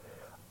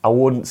 I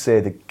wouldn't say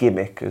the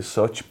gimmick as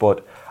such,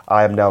 but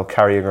I am now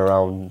carrying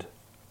around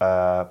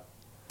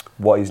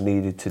what is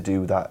needed to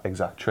do that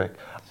exact trick.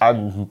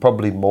 And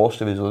probably most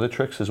of his other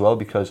tricks as well,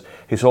 because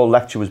his whole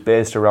lecture was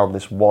based around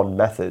this one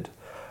method.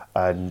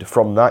 And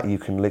from that, you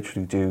can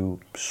literally do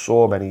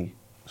so many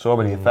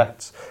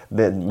effects,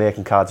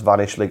 making cards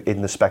vanish like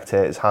in the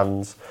spectator's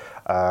hands.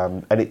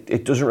 And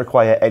it doesn't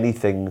require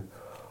anything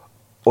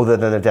other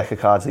than a deck of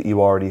cards that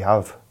you already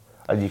have.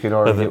 And you can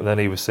already... Then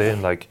he was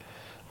saying, like,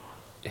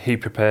 he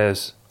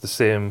prepares the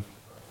same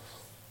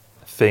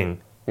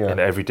thing in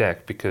every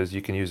deck because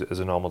you can use it as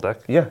a normal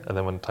deck. Yeah. And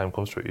then when the time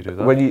comes for it, you do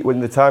that. When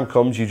the time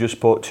comes, you just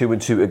put 2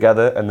 and 2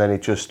 together, and then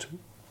it just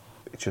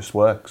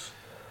works.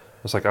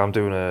 It's like I've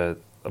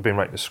been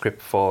writing a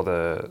script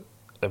for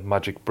a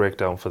magic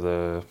breakdown for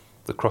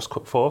the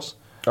cross-cut force.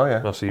 Oh yeah.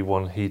 And obviously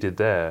one he did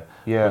there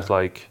was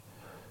like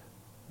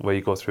where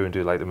you go through and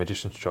do like the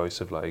magician's choice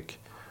of like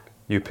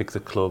you pick the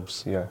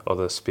clubs or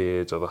the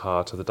spades or the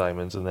heart or the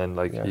diamonds, and then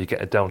like you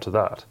get it down to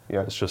that.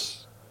 Yeah. It's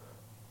just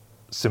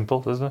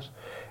simple, isn't it?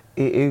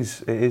 It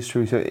is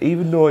true. So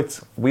even though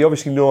we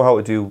obviously know how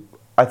to do,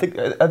 I think,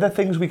 are there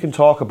things we can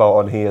talk about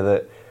on here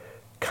that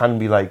can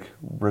be like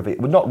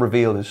not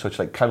revealed as such,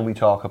 like can we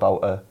talk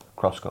about a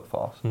cross-cut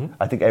force?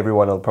 I think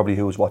everyone probably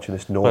who was watching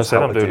this knows how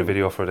to do. I'm doing a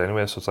video for it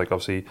anyway, so it's like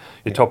obviously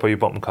your top or your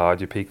bottom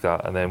card, you peek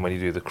that, and then when you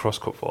do the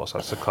cross-cut force,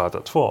 that's the card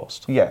that's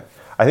forced. Yeah,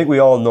 I think we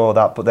all know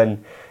that, but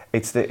then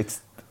it's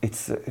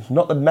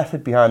not the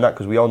method behind that,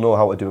 because we all know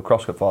how to do a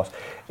cross-cut force.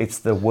 It's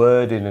the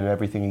wording and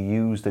everything he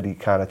used that he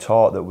kind of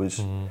taught that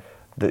was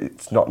that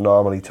it's not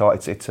normally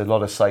taught. It's a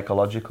lot of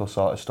psychological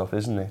sort of stuff,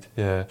 isn't it?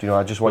 Yeah. Do you know?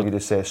 I just want you to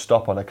say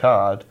stop on a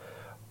card,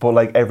 but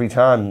like every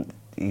time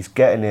he's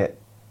getting it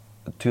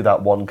to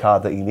that one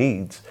card that he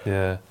needs.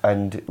 Yeah.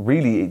 And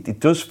really, it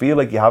does feel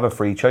like you have a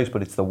free choice,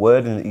 but it's the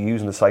wording that you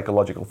use and the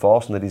psychological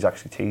forcing that he's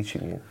actually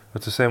teaching you.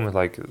 It's the same with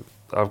like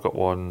I've got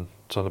one.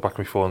 So on the back of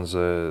my phone's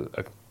a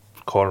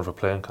corner of a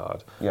playing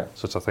card. Yeah.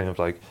 So it's a thing of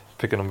like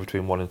picking them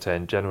between 1 and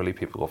 10. Generally,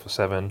 people go for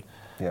 7.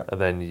 Yeah.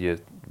 And then you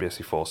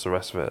basically force the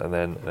rest of it, and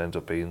then it ends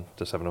up being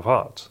the 7 of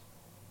hearts.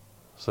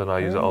 So then I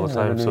use it all the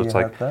time. So it's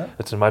like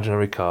it's an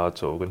imaginary card.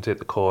 So we're going to take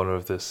the corner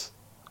of this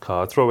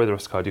card, throw away the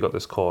rest of the card. You got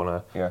this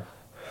corner. Yeah.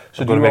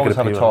 So do you always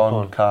have a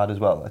torn card as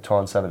well, a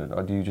torn 7,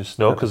 or do you just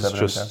no? Because it's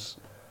just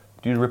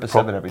do you rip a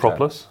 7 every time?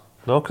 Propless.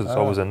 No, because it's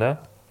always in there.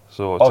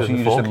 So it's so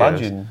you just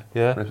imagine?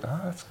 Yeah.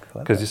 That's clever.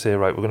 Because you say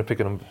right, we're going to pick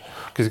them.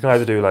 Because you can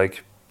either do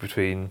like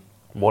between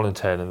 1 and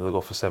 10, and they'll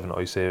go for 7,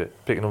 or you say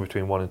picking them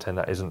between 1 and 10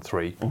 that isn't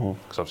 3, because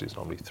obviously it's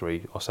normally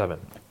 3 or 7.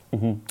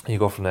 And you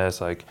go from there.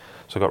 It's like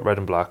so I got red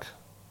and black.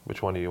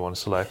 Which one do you want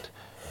to select?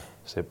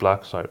 Say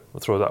black. So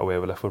we'll throw that away.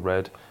 We're left with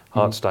red.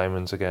 Hearts,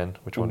 diamonds again.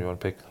 Which one do you want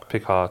to pick?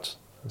 Pick hearts.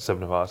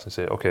 7 of hearts, and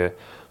say, okay,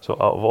 so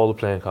out of all the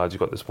playing cards, you've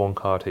got this one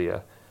card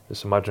here,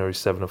 this imaginary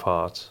 7 of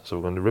hearts. So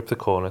we're going to rip the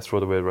corner, throw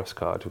away the rest of the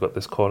card. We've got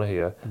this corner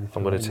here.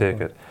 I'm going to take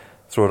it,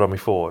 throw it on my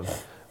phone,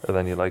 and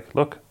then you're like,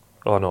 look,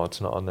 oh no,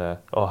 it's not on there.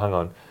 Oh, hang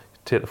on.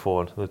 Take the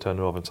phone, and they turn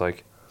it over, and it's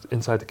like, it's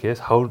inside the case.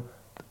 How?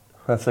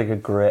 That's like a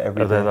great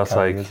everyday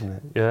carry, isn't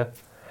it? Yeah.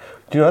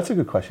 Do you know, that's a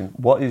good question.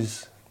 What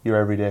is your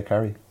everyday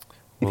carry?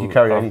 If you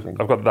carry anything.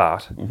 I've got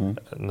that,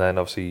 and then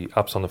obviously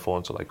apps on the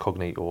phone, so like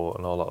Cognito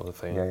and all that other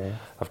thing. Yeah.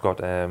 I've got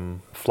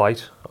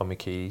Flight on my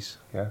keys.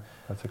 Yeah,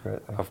 that's a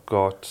great thing. I've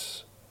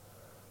got...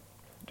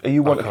 Are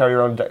you want to carry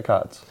around deck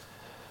cards?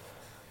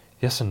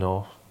 Yes and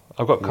no.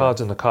 I've got cards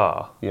in the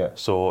car. Yeah.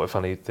 So if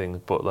I need things,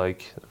 but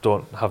like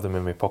don't have them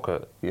in my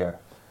pocket. Yeah.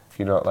 If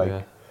you're not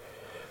like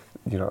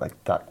you're not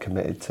like that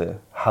committed to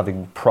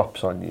having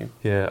props on you.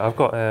 Yeah, I've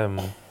got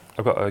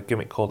a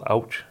gimmick called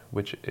Ouch,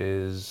 which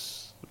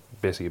is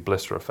basically a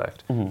blister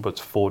effect, but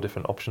it's 4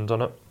 different options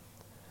on it.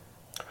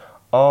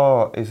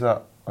 Oh, is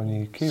that on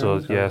your key? So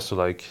yeah, so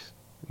like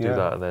do Yeah.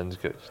 that and then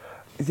get.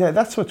 Yeah,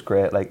 that's what's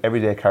great. Like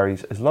everyday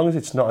carries, as long as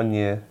it's not on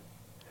your,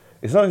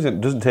 as long as it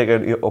doesn't take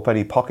up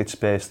any pocket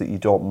space that you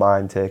don't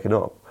mind taking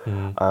up,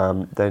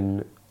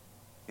 then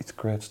it's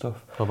great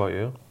stuff. How about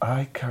you?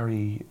 I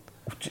carry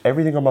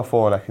everything on my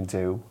phone I can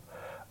do.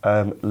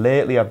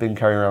 Lately, I've been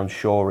carrying around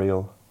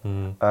Showreel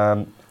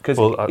because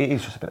it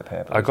is just a bit of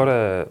paper. I've got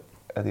a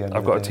day.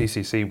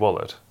 TCC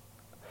wallet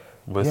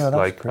with Yeah, that's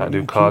like great. I You do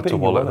can card keep it to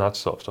in your wallet and wallet. that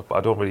sort of stuff. But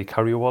I don't really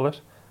carry a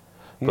wallet.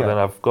 But Yeah. then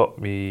I've got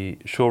me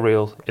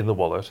Showreel in the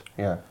wallet.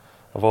 Yeah.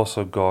 I've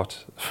also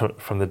got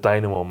from the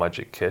Dynamo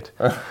Magic kit.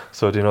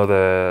 So do you know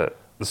the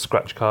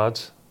scratch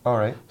cards? All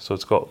right. So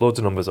it's got loads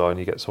of numbers on.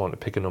 You get someone to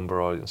pick a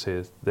number on and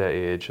say their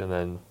age, and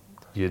then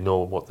you know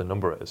what the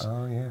number is.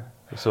 Oh yeah.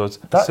 So it's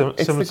It's similar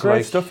the to great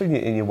like stuff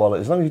in your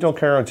wallet. As long as you don't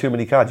carry around too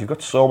many cards, you've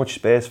got so much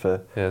space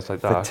for it's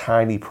like for that.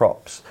 tiny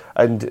props.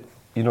 And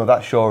you know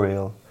that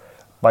Showreel,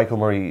 Michael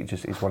Murray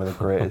just is one of the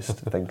greatest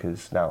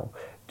thinkers now.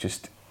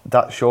 Just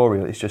that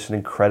Showreel is just an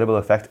incredible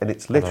effect, and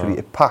it's literally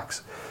it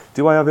packs.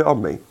 Do I have it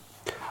on me?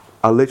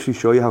 I'll literally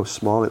show you how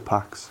small it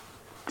packs.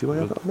 Do I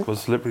have it on me? It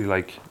was literally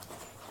like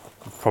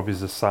probably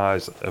the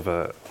size of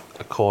a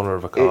corner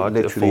of a card.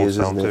 literally folds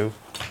is, down isn't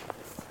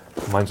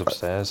to. Mine's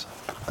upstairs.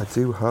 I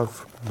do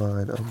have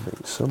mine on me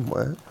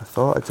somewhere. I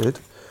thought I did.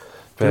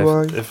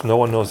 But if no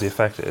one knows the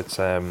effect, it's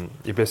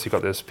you basically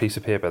got this piece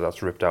of paper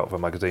that's ripped out of a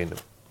magazine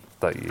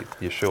that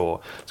you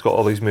show. It's got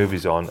all these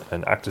movies on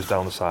and actors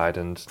down the side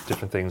and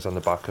different things on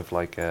the back of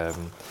like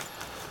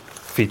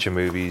feature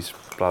movies,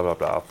 blah blah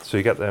blah. So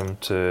you get them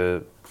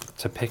to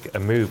pick a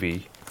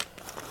movie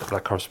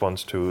that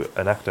corresponds to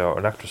an actor or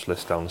an actress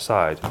list down the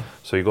side.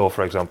 So you go,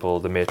 for example,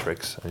 The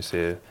Matrix, and you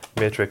say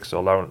Matrix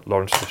or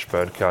Lawrence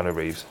Fishburne, Keanu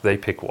Reeves. They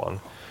pick one,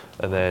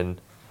 and then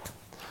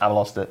I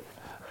lost it.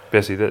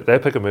 basically they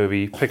pick a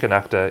movie, pick an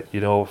actor. You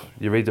know,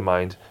 you read the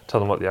mind, tell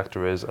them what the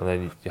actor is, and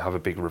then you have a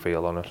big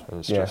reveal on it, and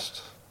it's Yeah.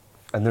 just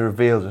And the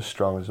reveals are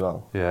strong as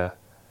well. yeah.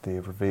 The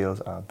reveals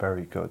are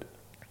very good.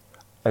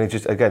 And it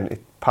just, again,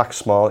 it packs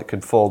small, it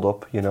can fold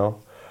up, you know.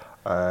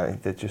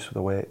 They're just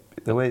the way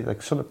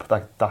like something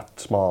like that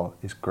small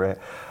is great.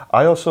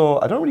 I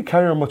don't really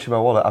carry on much in my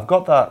wallet. I've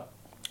got that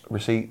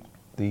receipt,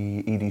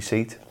 the ED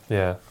seat.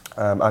 Yeah.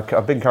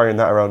 I've been carrying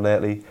that around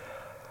lately.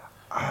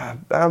 I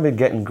haven't been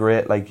getting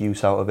great like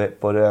use out of it,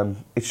 but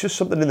it's just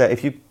something in there.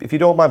 If you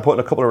don't mind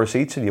putting a couple of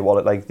receipts in your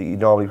wallet like that you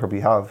normally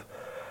probably have,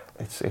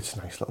 it's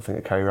a nice little thing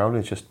to carry around.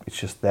 It's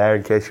just there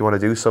in case you want to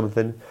do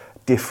something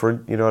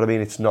different. You know what I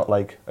mean? It's not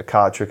like a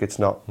card trick. It's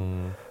not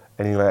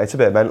anything like that. It's a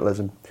bit of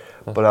mentalism.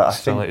 But I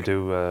still think like to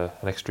do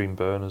an extreme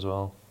burn as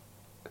well.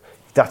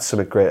 that's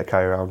something great to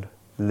carry around.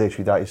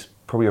 Literally, that is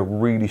probably a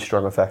really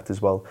strong effect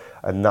as well,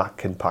 and that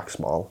can pack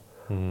small.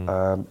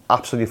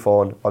 Apps on your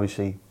phone,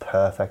 obviously,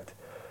 perfect,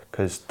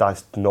 because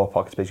that's no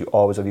pocket space. You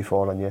always have your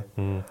phone on you.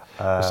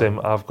 Same.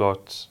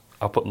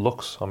 I put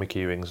Lux on my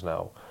key rings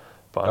now,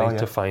 but I need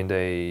to find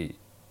a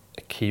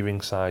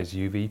keyring size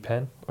UV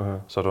pen,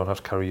 so I don't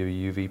have to carry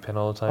a UV pen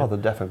all the time. Oh,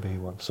 there'll definitely be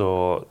one.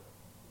 So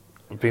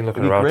I've been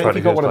looking It'd be around great trying if to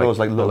you got get one of those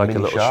like little mini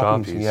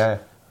Sharpies. Yeah.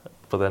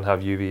 but then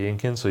have UV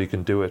ink in, so you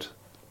can do it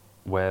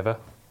wherever.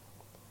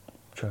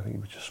 I think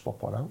you would just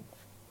swap one out.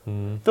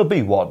 There'll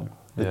be one.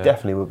 There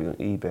definitely will be on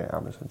eBay,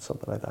 Amazon,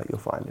 something like that. You'll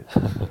find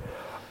it.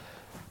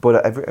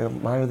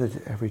 But my other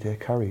everyday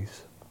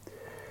carries.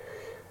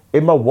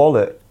 In my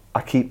wallet,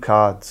 I keep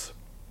cards,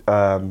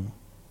 and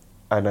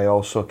I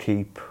also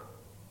keep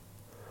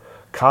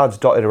cards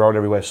dotted around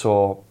everywhere.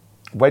 So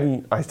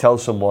when I tell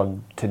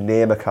someone to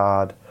name a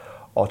card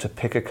or to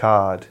pick a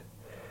card,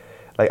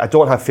 like I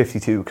don't have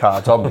 52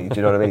 cards on me. Do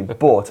you know what I mean?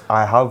 But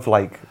I have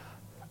like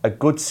a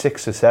good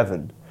 6 or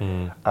 7.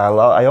 I've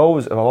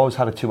always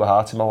had a 2 of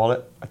hearts in my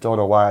wallet. I don't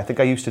know why. I think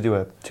I used to do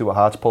a 2 of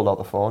hearts pulled out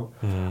the phone,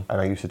 and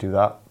I used to do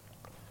that.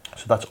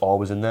 So that's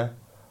always in there.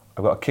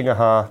 I've got a king of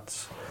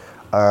hearts.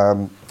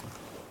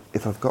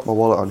 If I've got my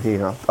wallet on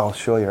here, I'll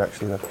show you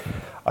actually.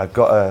 I've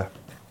got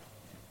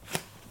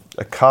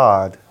a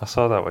card. I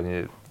saw that when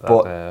you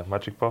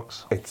magic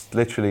box. It's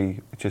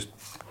literally, it just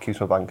keeps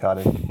my bank card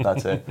in.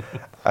 That's it.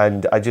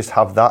 And I just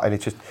have that, and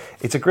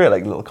it's a great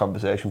like little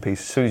conversation piece.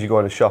 As soon as you go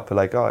in a shop, you're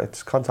like, oh,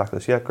 it's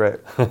contactless. Yeah, great.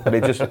 And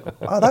it just,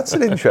 oh, that's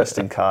an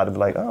interesting card. I'm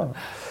like, oh.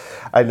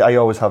 And I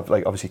always have,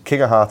 like, obviously,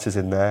 King of Hearts is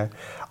in there.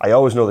 I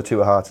always know the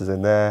 2 of Hearts is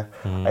in there.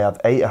 I have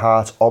 8 of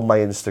Hearts on my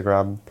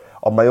Instagram.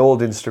 On my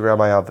old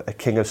Instagram, I have a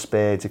King of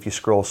Spades if you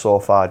scroll so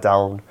far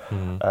down.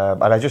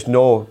 And I just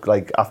know,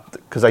 like,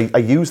 because I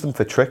use them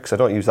for tricks. I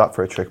don't use that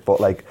for a trick, but,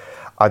 like,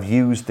 I've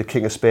used the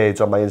King of Spades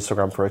on my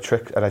Instagram for a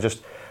trick. And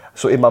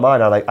so in my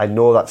mind, I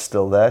know that's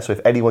still there. So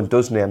if anyone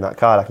does name that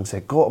card, I can say,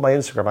 go to my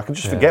Instagram. I can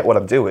just forget what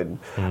I'm doing.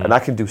 And I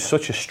can do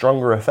such a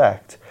stronger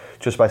effect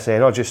just by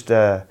saying, oh, just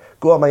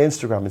go on my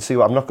Instagram and see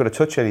what, I'm not going to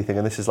touch anything.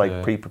 And this is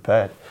like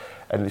pre-prepared.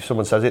 And if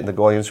someone says it and they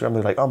go on Instagram,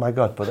 they're like, oh my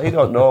God, but they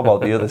don't know about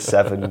the other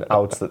 7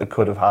 outs that they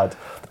could have had,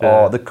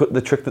 or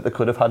the trick that they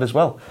could have had as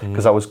well.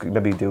 Because I was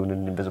maybe doing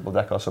an invisible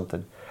deck or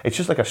something. It's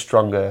just like a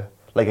stronger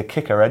like a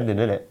kicker ending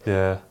in it.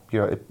 Yeah. You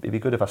know, it'd be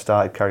good if I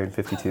started carrying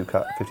 52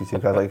 cards.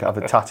 Like have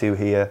a tattoo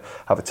here,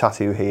 have a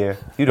tattoo here.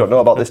 You don't know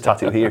about this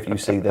tattoo here if you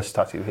see this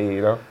tattoo here,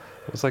 you know.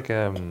 It was like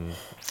I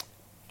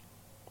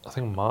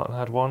think Martin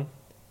had one.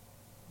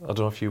 I don't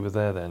know if you were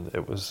there then.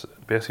 It was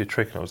basically a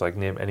trick, and it was like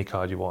name any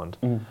card you want,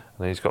 and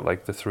then he's got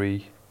like the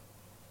 3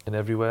 in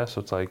everywhere.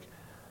 So it's like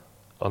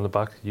on the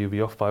back you'll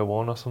be off by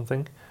 1 or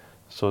something.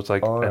 So it's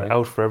like an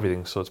out for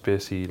everything. So it's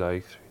basically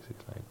like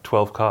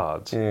 12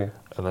 cards, and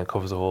then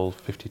covers the whole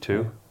 52.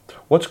 Yeah.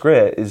 What's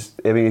great is,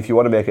 I mean, if you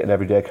want to make it an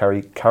everyday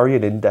carry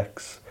an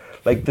index.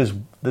 Like there's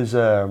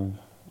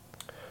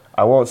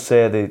I won't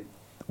say the,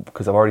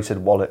 because I've already said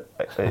wallet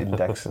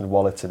index and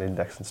wallets and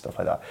index and stuff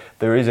like that.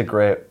 There is a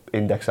great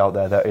index out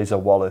there. There is a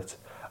wallet.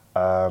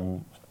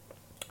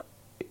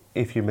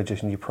 If you're a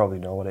magician, you probably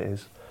know what it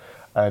is.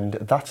 And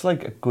that's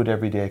like a good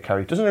everyday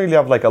carry. It doesn't really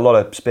have like a lot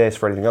of space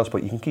for anything else,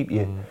 but you can keep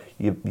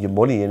your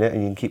money in it,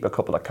 and you can keep a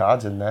couple of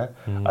cards in there.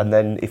 And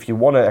then if you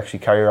want to actually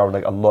carry around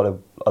like a lot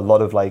of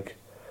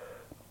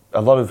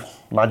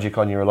magic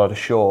on you, a lot of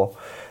show,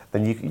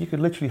 then you could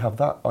literally have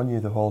that on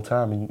you the whole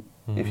time. And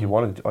if you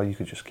wanted, or you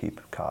could just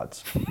keep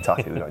cards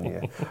tattooed on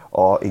you,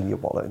 or in your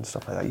wallet and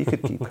stuff like that. You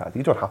could keep cards.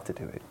 You don't have to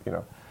do it. You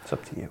know, it's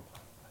up to you.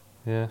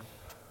 Yeah.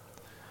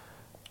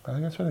 I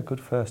think that's been a good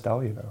first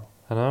hour. You know.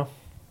 I know.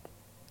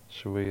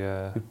 Should we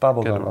We've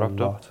babbled get on it wrapped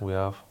a up? lot. We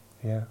have.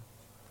 Yeah.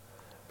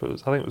 But I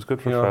think it was good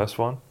for You the know, first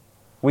one.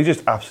 We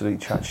just absolutely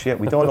chat shit.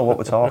 We don't know what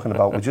we're talking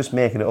about. We're just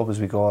making it up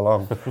as we go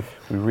along.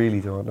 We really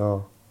don't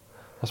know.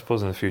 I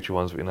suppose in the future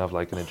ones we can have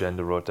like an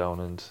agenda wrote down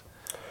and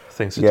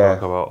things to Yeah.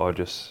 talk about, or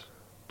just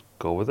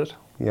go with it.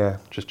 Yeah.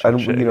 Just chat And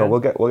shit you know,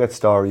 again. we'll get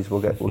stories. We'll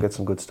get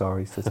some good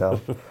stories to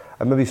tell.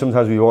 And maybe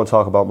sometimes we won't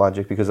talk about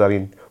magic, because I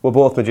mean, we're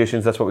both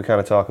magicians. That's what we kind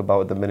of talk about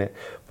at the minute.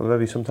 But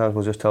maybe sometimes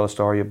we'll just tell a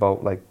story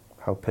about like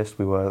how pissed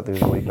we were the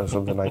other week or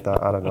something like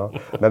that. I don't know.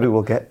 Maybe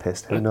we'll get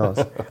pissed. Who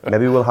knows?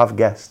 Maybe we'll have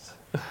guests.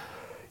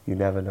 You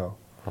never know.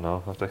 I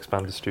know. I have to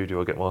expand the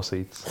studio, get more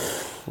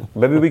seats.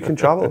 Maybe we can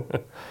travel.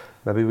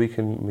 Maybe we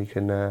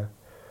can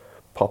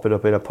pop it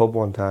up in a pub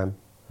one time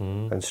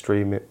and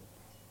stream it.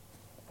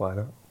 Why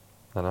not?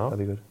 I know.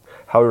 That'd be good.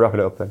 How are we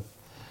wrapping it up then?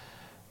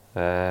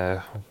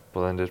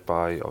 We'll end it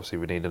by, obviously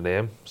we need a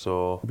name,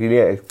 so...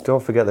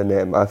 Don't forget the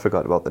name. I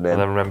forgot about the name.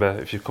 And then remember,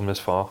 if you've come this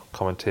far,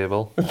 comment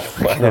table.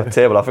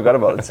 Table. I forgot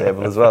about the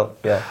table as well.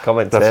 Yeah,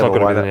 comment That's table. not going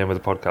to why be the not? name of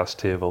the podcast,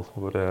 table.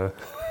 But,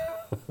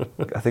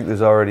 I think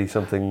there's already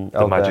something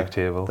the out magic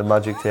there. table. The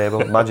magic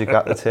table. Magic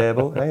at the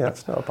table. Hey,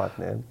 that's not a bad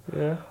name.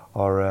 Yeah.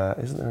 Or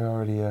isn't there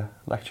already a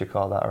lecture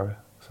called that or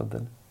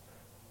something?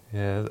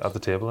 Yeah, at the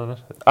table, in it.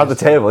 At the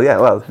table, yeah.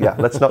 Well, yeah,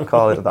 let's not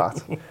call it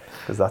that,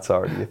 because that's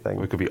already a thing.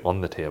 We could be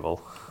on the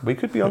table. We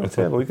could be on the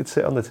table. We could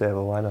sit on the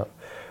table. Why not?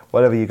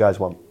 Whatever you guys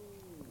want.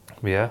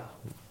 Yeah.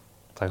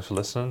 Thanks for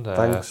listening.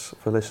 Thanks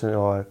for listening to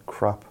our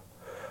crap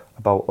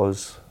about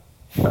us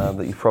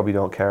that you probably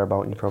don't care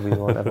about and you probably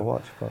won't ever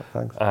watch. But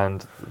thanks.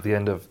 And the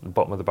end of the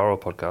Bottom of the Barrel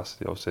podcast,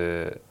 they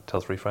also tell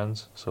 3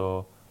 friends.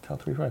 So Tell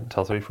 3 friends.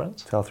 tell 3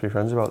 friends. Tell 3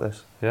 friends about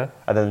this. Yeah.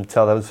 And then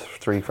tell those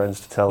 3 friends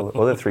to tell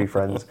other 3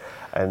 friends,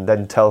 and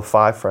then tell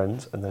 5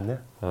 friends, and then yeah.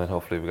 And then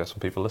hopefully we got some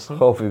people listening.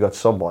 Hopefully we've got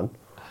someone.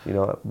 You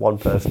know, one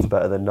person's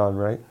better than none,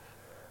 right?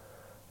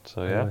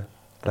 So yeah.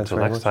 Thanks Until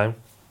very next much. time.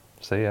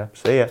 See ya.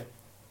 See ya.